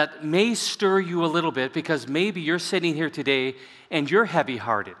that may stir you a little bit because maybe you're sitting here today and you're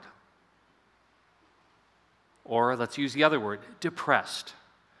heavy-hearted. Or let's use the other word, depressed.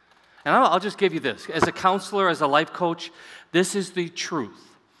 And I'll just give you this. As a counselor, as a life coach, this is the truth.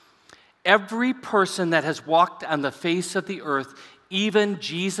 Every person that has walked on the face of the earth, even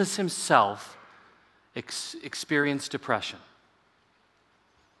Jesus himself, experienced depression.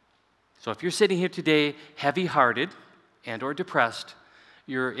 So if you're sitting here today heavy-hearted and or depressed,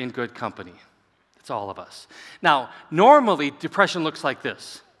 you're in good company. It's all of us. Now, normally, depression looks like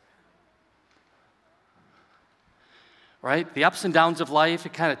this. Right? The ups and downs of life,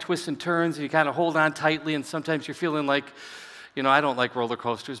 it kind of twists and turns, and you kind of hold on tightly, and sometimes you're feeling like, I don't like roller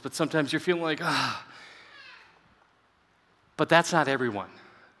coasters, but sometimes you're feeling like, But that's not everyone.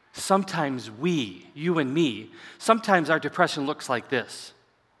 Sometimes you and me, sometimes our depression looks like this.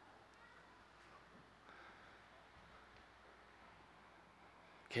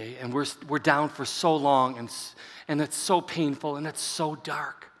 Okay, and we're down for so long, and it's so painful, and it's so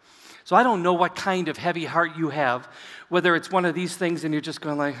dark. So I don't know what kind of heavy heart you have, whether it's one of these things and you're just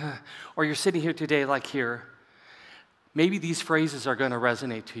going like, or you're sitting here today like here. Maybe these phrases are going to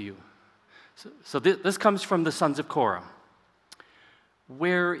resonate to you. So this comes from the sons of Korah.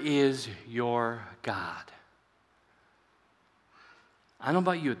 Where is your God? I don't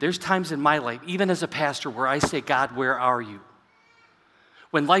know about you. There's times in my life, even as a pastor, where I say, God, where are you?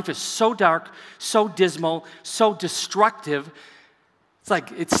 When life is so dark, so dismal, so destructive,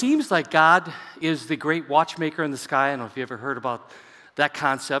 it seems like God is the great watchmaker in the sky. I don't know if you ever heard about that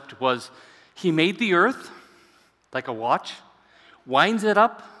concept. He made the earth like a watch, winds it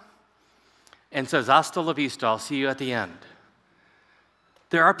up, and says, hasta la vista, I'll see you at the end.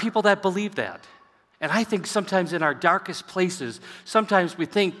 There are people that believe that. And I think sometimes in our darkest places, sometimes we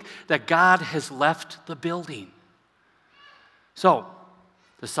think that God has left the building. So,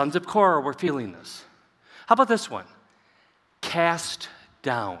 the sons of Korah were feeling this. How about this one? Cast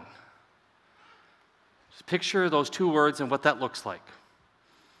down. Just picture those two words and what that looks like.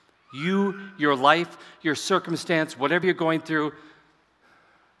 You, your life, your circumstance, whatever you're going through,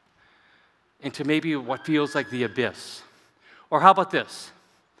 into maybe what feels like the abyss. Or how about this?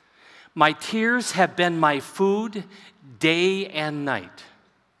 My tears have been my food day and night.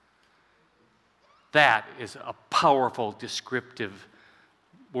 That is a powerful descriptive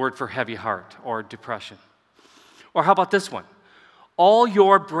word for heavy heart or depression. Or how about this one? All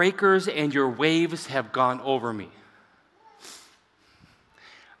your breakers and your waves have gone over me.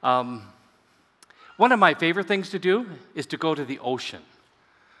 One of my favorite things to do is to go to the ocean.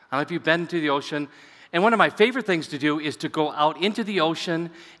 I don't know if you've been to the ocean. And one of my favorite things to do is to go out into the ocean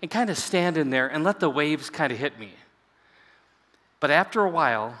and kind of stand in there and let the waves kind of hit me. But after a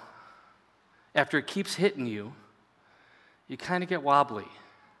while, after it keeps hitting you, you kind of get wobbly.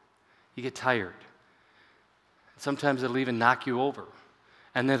 You get tired. Sometimes it'll even knock you over,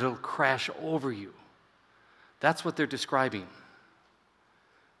 and then it'll crash over you. That's what they're describing.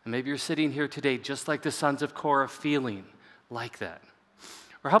 And maybe you're sitting here today just like the sons of Korah, feeling like that.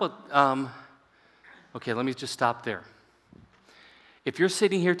 Or how about, okay, let me just stop there. If you're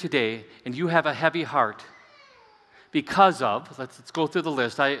sitting here today and you have a heavy heart because of, let's go through the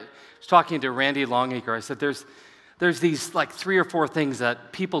list. I was talking to Randy Longacre. I said there's these like 3 or 4 things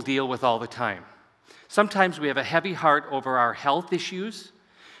that people deal with all the time. Sometimes we have a heavy heart over our health issues.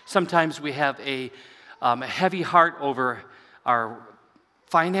 Sometimes we have a heavy heart over our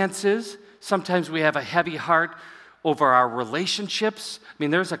finances. Sometimes we have a heavy heart over our relationships. I mean,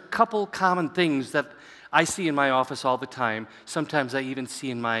 there's a couple common things that I see in my office all the time. Sometimes I even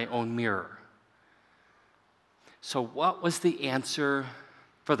see in my own mirror. So what was the answer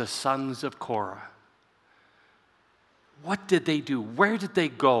for the sons of Korah? What did they do? Where did they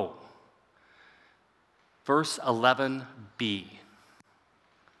go? Verse 11b.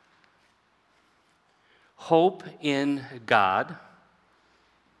 Hope in God,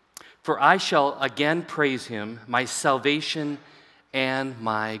 for I shall again praise him, my salvation and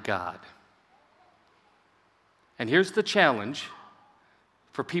my God. And here's the challenge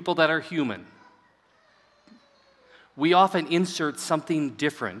for people that are human. We often insert something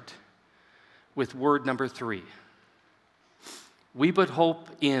different with word number 3. We put hope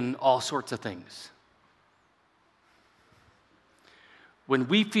in all sorts of things. When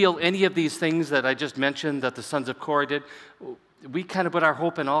we feel any of these things that I just mentioned that the sons of Korah did, we kind of put our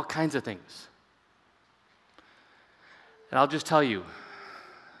hope in all kinds of things. And I'll just tell you,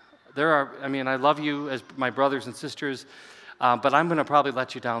 I love you as my brothers and sisters, but I'm going to probably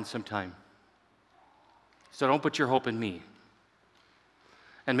let you down sometime. So don't put your hope in me.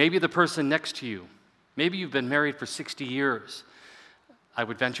 And maybe the person next to you, maybe you've been married for 60 years. I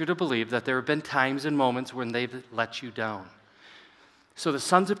would venture to believe that there have been times and moments when they've let you down. So the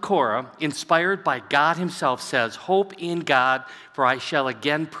sons of Korah, inspired by God himself, says, "Hope in God, for I shall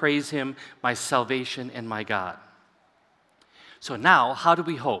again praise him, my salvation and my God." So now, how do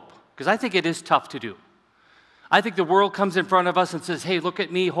we hope? Because I think it is tough to do. I think the world comes in front of us and says, "Hey, look at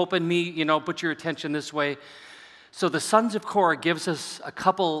me, hope in me, put your attention this way." So the sons of Korah gives us a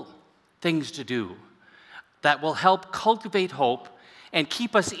couple things to do that will help cultivate hope and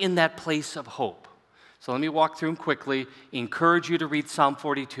keep us in that place of hope. So let me walk through them quickly. Encourage you to read Psalm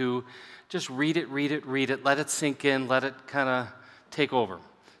 42. Just read it. Let it sink in. Let it kind of take over.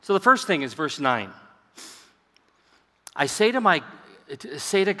 So the first thing is verse 9. I say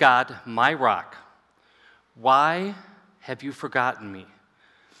to God, my rock, why have you forgotten me?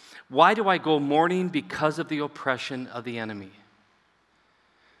 Why do I go mourning because of the oppression of the enemy?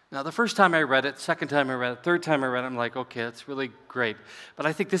 Now, the first time I read it, second time I read it, third time I read it, I'm like, okay, that's really great. But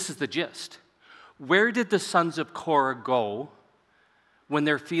I think this is the gist. Where did the sons of Korah go when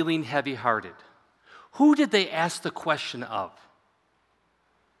they're feeling heavy-hearted? Who did they ask the question of?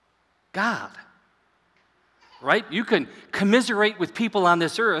 God. Right? You can commiserate with people on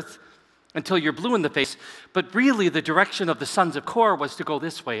this earth until you're blue in the face, but really the direction of the sons of Korah was to go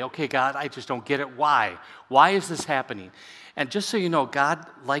this way. Okay, God, I just don't get it. Why? Why is this happening? And just so you know, God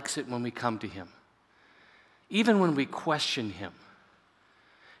likes it when we come to him. Even when we question him,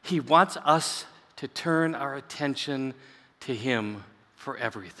 he wants us to turn our attention to him for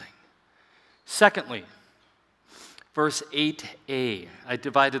everything. Secondly, verse 8a. I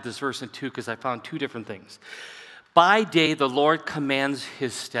divided this verse in two because I found two different things. By day, the Lord commands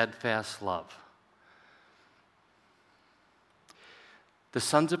his steadfast love. The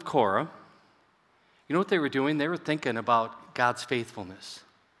sons of Korah, you know what they were doing? They were thinking about God's faithfulness.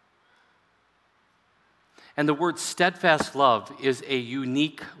 And the word steadfast love is a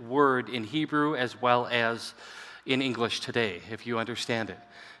unique word in Hebrew as well as in English today, if you understand it.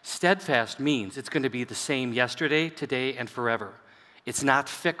 Steadfast means it's going to be the same yesterday, today, and forever. It's not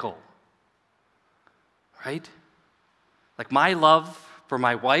fickle, right? Like my love for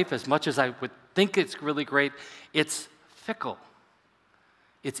my wife, as much as I would think it's really great, it's fickle.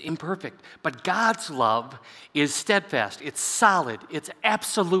 It's imperfect. But God's love is steadfast. It's solid. It's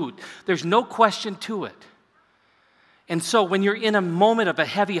absolute. There's no question to it. And so when you're in a moment of a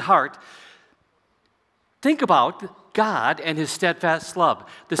heavy heart, think about God and his steadfast love.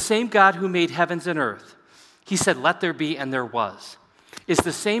 The same God who made heavens and earth. He said, "Let there be," and there was. Is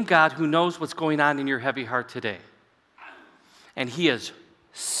the same God who knows what's going on in your heavy heart today. And he is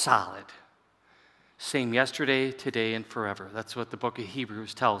solid. Same yesterday, today, and forever. That's what the book of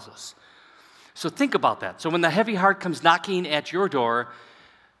Hebrews tells us. So think about that. So when the heavy heart comes knocking at your door,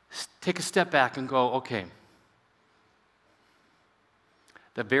 take a step back and go, okay,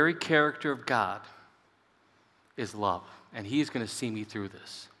 the very character of God is love, and he's going to see me through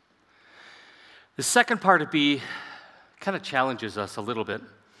this. The second part of B kind of challenges us a little bit.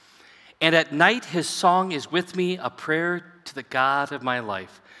 And at night his song is with me, a prayer to the God of my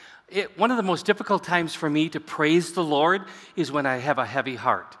life. One of the most difficult times for me to praise the Lord is when I have a heavy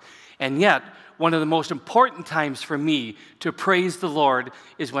heart. And yet, one of the most important times for me to praise the Lord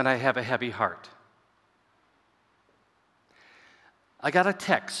is when I have a heavy heart. I got a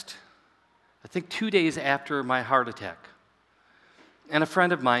text, I think 2 days after my heart attack, and a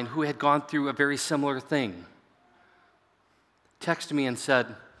friend of mine who had gone through a very similar thing texted me and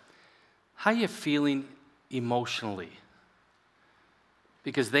said, "How are you feeling emotionally?"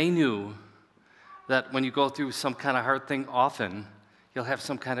 Because they knew that when you go through some kind of hard thing, often you'll have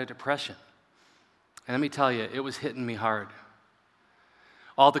some kind of depression. And let me tell you, it was hitting me hard.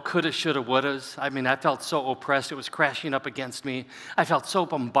 All the coulda, shoulda, wouldas. I mean, I felt so oppressed. It was crashing up against me. I felt so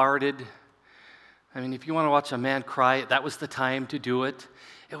bombarded. I mean, if you want to watch a man cry, that was the time to do it.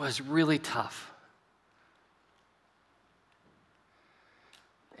 It was really tough.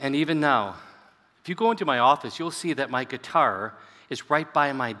 And even now, if you go into my office, you'll see that my guitar is right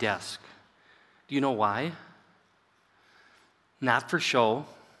by my desk. Do you know why? Not for show.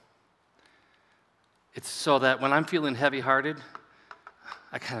 It's so that when I'm feeling heavy-hearted,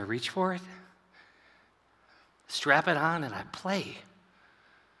 I kind of reach for it, strap it on, and I play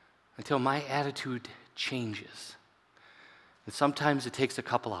until my attitude changes. And sometimes it takes a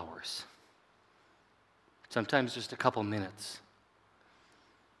couple hours. Sometimes just a couple minutes.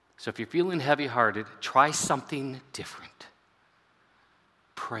 So if you're feeling heavy-hearted, try something different.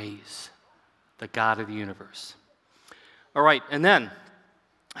 Praise the God of the universe. All right, and then,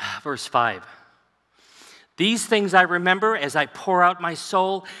 verse 5. These things I remember as I pour out my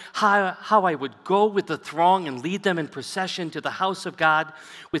soul, how I would go with the throng and lead them in procession to the house of God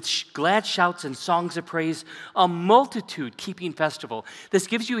with glad shouts and songs of praise, a multitude keeping festival. This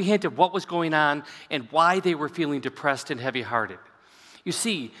gives you a hint of what was going on and why they were feeling depressed and heavy-hearted. You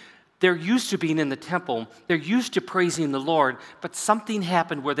see, they're used to being in the temple. They're used to praising the Lord, but something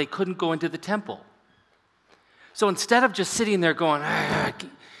happened where they couldn't go into the temple. So instead of just sitting there going,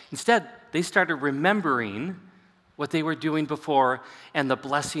 instead, they started remembering what they were doing before and the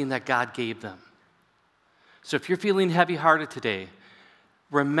blessing that God gave them. So if you're feeling heavy-hearted today,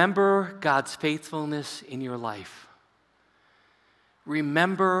 remember God's faithfulness in your life.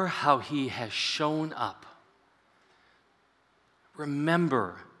 Remember how He has shown up.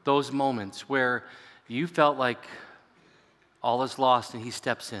 Remember those moments where you felt like all is lost and He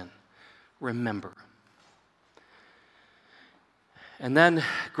steps in. Remember. And then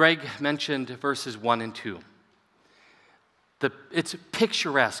Greg mentioned verses 1 and 2. It's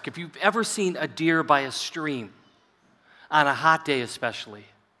picturesque. If you've ever seen a deer by a stream, on a hot day especially,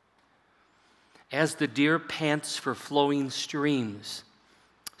 as the deer pants for flowing streams,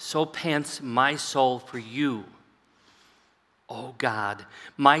 so pants my soul for you. Oh God,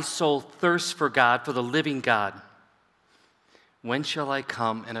 my soul thirsts for God, for the living God. When shall I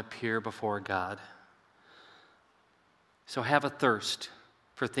come and appear before God? So have a thirst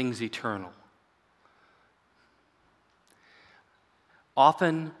for things eternal.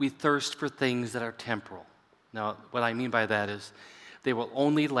 Often we thirst for things that are temporal. Now, what I mean by that is they will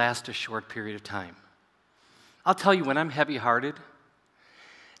only last a short period of time. I'll tell you, when I'm heavy-hearted,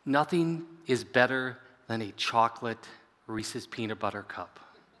 nothing is better than a chocolate Reese's peanut butter cup.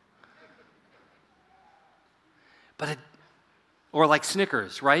 Or like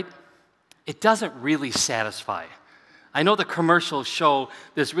Snickers, right? It doesn't really satisfy. I know the commercials show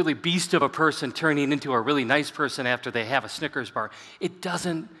this really beast of a person turning into a really nice person after they have a Snickers bar. It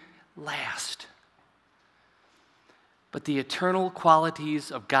doesn't last. But the eternal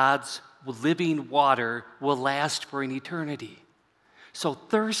qualities of God's living water will last for an eternity. So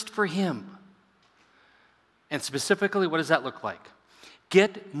thirst for Him. And specifically, what does that look like?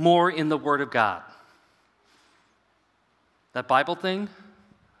 Get more in the Word of God. That Bible thing,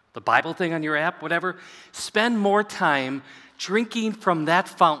 the Bible thing on your app, whatever, spend more time drinking from that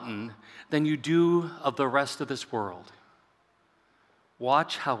fountain than you do of the rest of this world.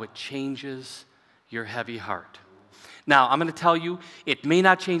 Watch how it changes your heavy heart. Now, I'm going to tell you, it may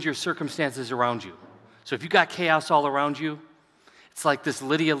not change your circumstances around you. So if you got chaos all around you, it's like this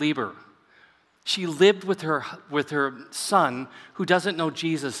Lydia Lieber. She lived with her son who doesn't know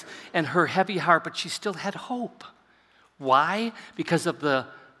Jesus and her heavy heart, but she still had hope. Why? Because of the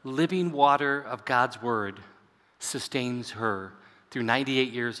living water of God's Word sustains her through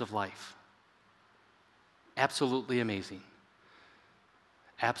 98 years of life. Absolutely amazing.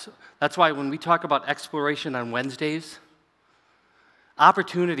 That's why when we talk about exploration on Wednesdays,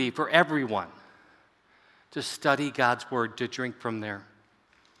 opportunity for everyone to study God's Word, to drink from there.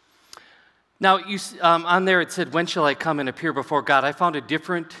 Now, on there it said, when shall I come and appear before God? I found a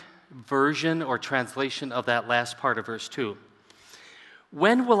different version or translation of that last part of verse 2.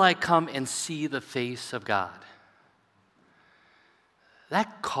 When will I come and see the face of God?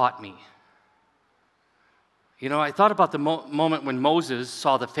 That caught me. You know, I thought about the moment when Moses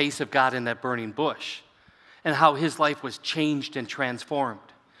saw the face of God in that burning bush and how his life was changed and transformed.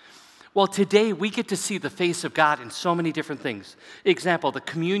 Well, today we get to see the face of God in so many different things. Example, the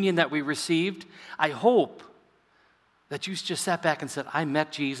communion that we received, I hope that you just sat back and said, I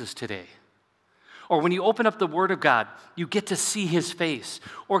met Jesus today. Or when you open up the Word of God, you get to see His face.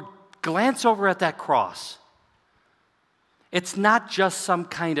 Or glance over at that cross. It's not just some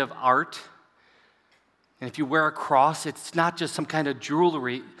kind of art. And if you wear a cross, it's not just some kind of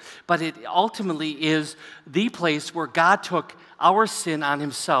jewelry, but it ultimately is the place where God took our sin on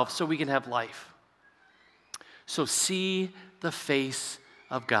Himself so we can have life. So see the face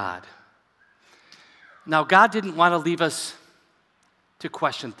of God. Now, God didn't want to leave us to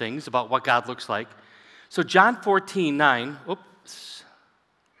question things about what God looks like. So John 14:9, oops,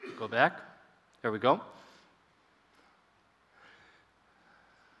 go back. There we go.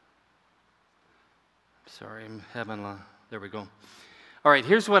 Sorry, I'm having there we go. All right,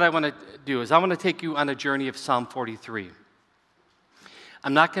 here's what I want to do is I want to take you on a journey of Psalm 43.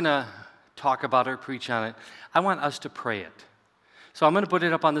 I'm not going to talk about it or preach on it. I want us to pray it. So I'm going to put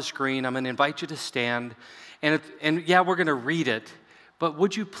it up on the screen. I'm going to invite you to stand. And yeah, we're going to read it. But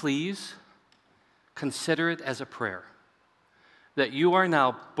would you please consider it as a prayer? That you are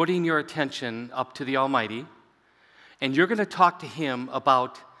now putting your attention up to the Almighty. And you're going to talk to Him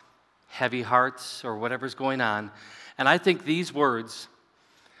about heavy hearts, or whatever's going on. And I think these words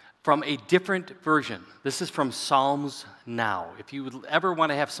from a different version, this is from Psalms Now. If you would ever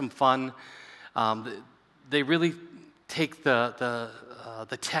want to have some fun, they really take the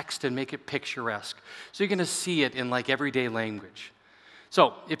text and make it picturesque. So you're going to see it in like everyday language.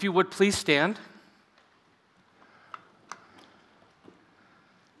 So if you would please stand.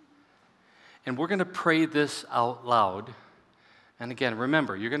 And we're going to pray this out loud. And again,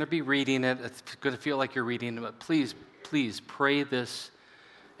 remember, you're going to be reading it. It's going to feel like you're reading it, but please pray this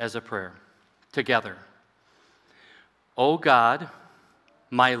as a prayer together. Oh God,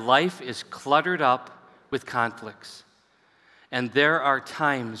 my life is cluttered up with conflicts, and there are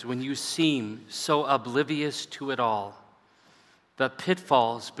times when you seem so oblivious to it all. The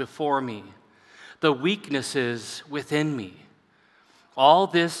pitfalls before me, the weaknesses within me. All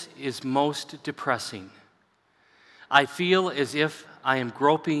this is most depressing. I feel as if I am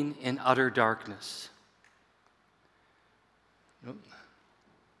groping in utter darkness. We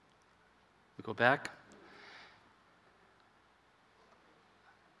go back.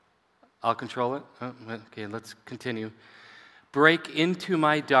 I'll control it. Okay, let's continue. Break into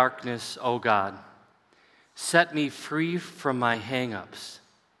my darkness, O God. Set me free from my hang-ups.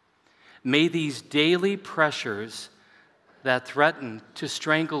 May these daily pressures that threaten to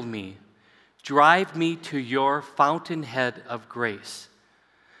strangle me drive me to your fountainhead of grace.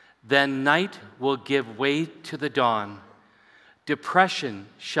 Then night will give way to the dawn. Depression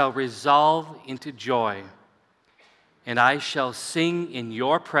shall resolve into joy, and I shall sing in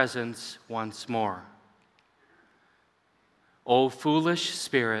your presence once more. O foolish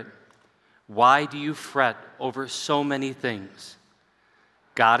spirit, why do you fret over so many things?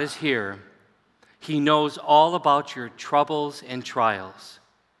 God is here. He knows all about your troubles and trials.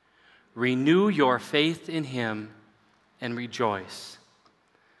 Renew your faith in him and rejoice.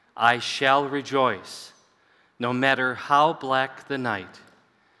 I shall rejoice, no matter how black the night.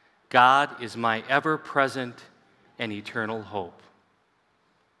 God is my ever-present and eternal hope.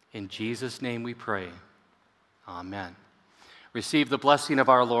 In Jesus' name we pray. Amen. Receive the blessing of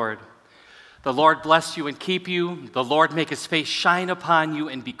our Lord. The Lord bless you and keep you. The Lord make his face shine upon you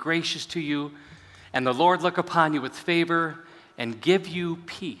and be gracious to you. And the Lord look upon you with favor and give you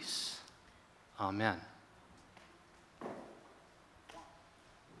peace. Amen.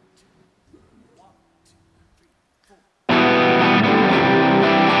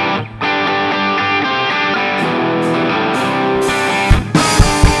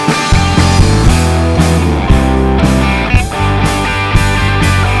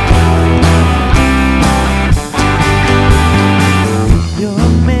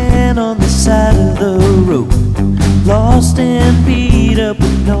 Side of the road, lost and beat up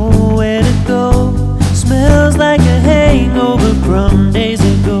with nowhere to go. Smells like a hangover from days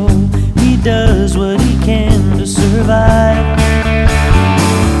ago. He does what he can to survive.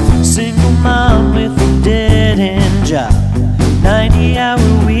 Single mom with a dead-end job,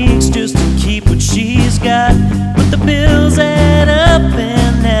 90-hour weeks just to keep what she's got. But the bills add up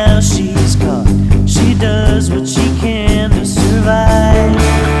and now she's caught. She does what she can to survive.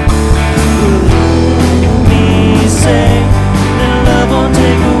 Me say that love won't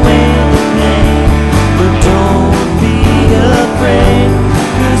take away the pain, but don't be afraid,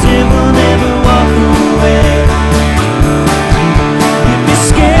 'cause it will never walk away. If you're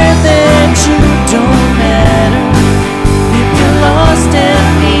scared that you don't matter, if you're lost and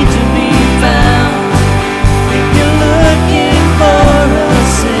need to be found, if you're looking for a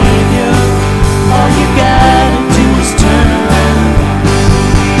savior, all you gotta do is turn around.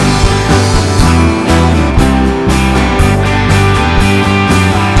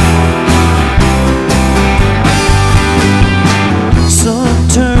 Some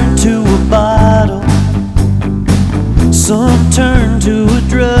turn to a bottle, some turn to a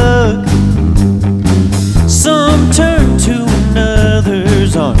drug, some turn to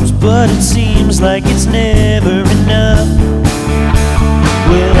another's arms, but it seems like it's never enough.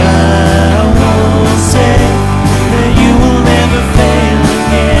 Well, I won't say that you will never fail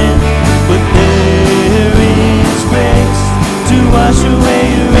again, but there is grace to wash away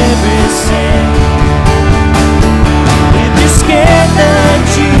your every sin. If you're scared that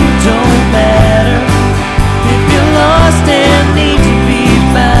you don't matter, if you're lost and need to be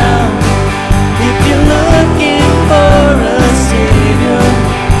found, if you're looking for a savior,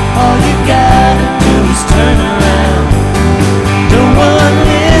 all you gotta do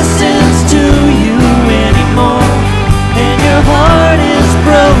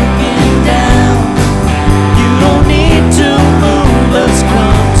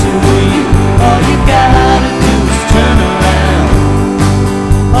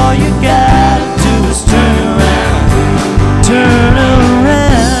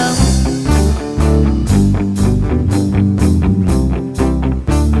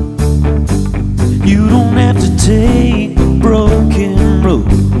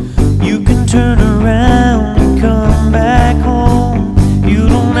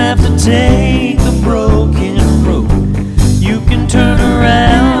take the broken road. You can turn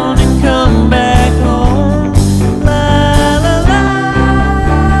around and come back home. La la la,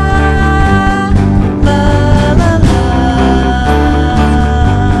 la la la,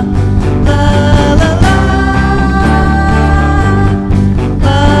 la la la,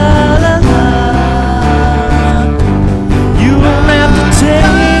 la la la. You don't have to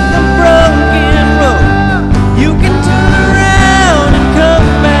take the broken road. You can turn around and come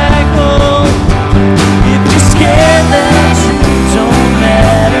back home. If you're scared that you don't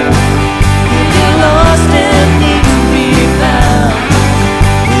matter, if you're lost and need to be found,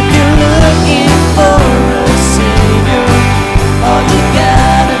 if you're looking for a savior, all you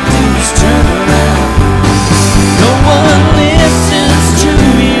gotta do is turn around. No one listens to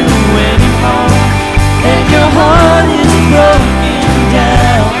you anymore, and your heart is broken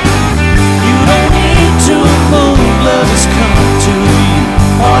down. You don't need to move, love has come to you.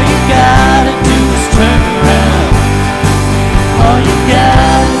 All you gotta do is turn around. All you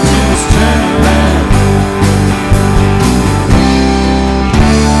gotta do is turn around.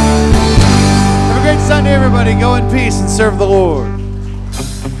 Have a great Sunday, everybody. Go in peace and serve the Lord.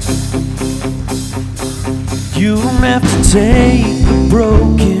 You don't have to take the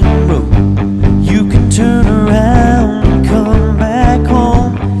broken road. You can turn around and come back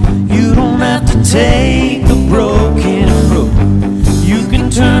home. You don't have to take the broken road. You can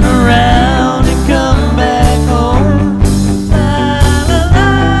turn around and come back home. La la la,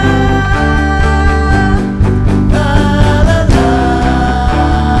 la la la,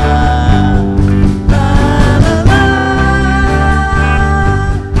 la la la,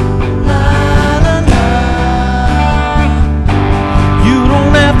 la la la. You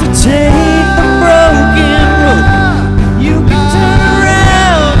don't have to take the broken road. You can turn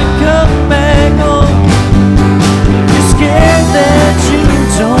around and come back home. You're scared that you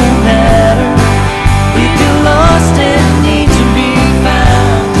don't matter, if you're lost and need to be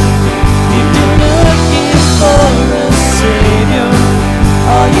found, if you're looking for a savior,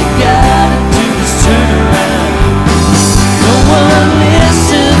 all you gotta do is turn around. No one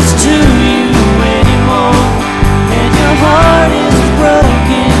listens to you anymore, and your heart is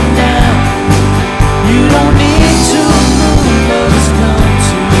broken down. You don't need to move, love has come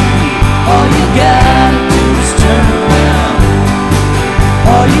to you. All you gotta do is turn around.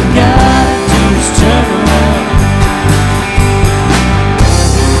 All you gotta do is turn around.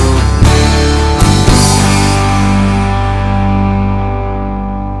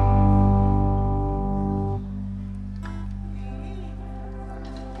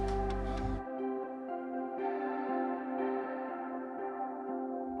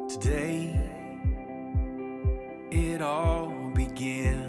 Today, it all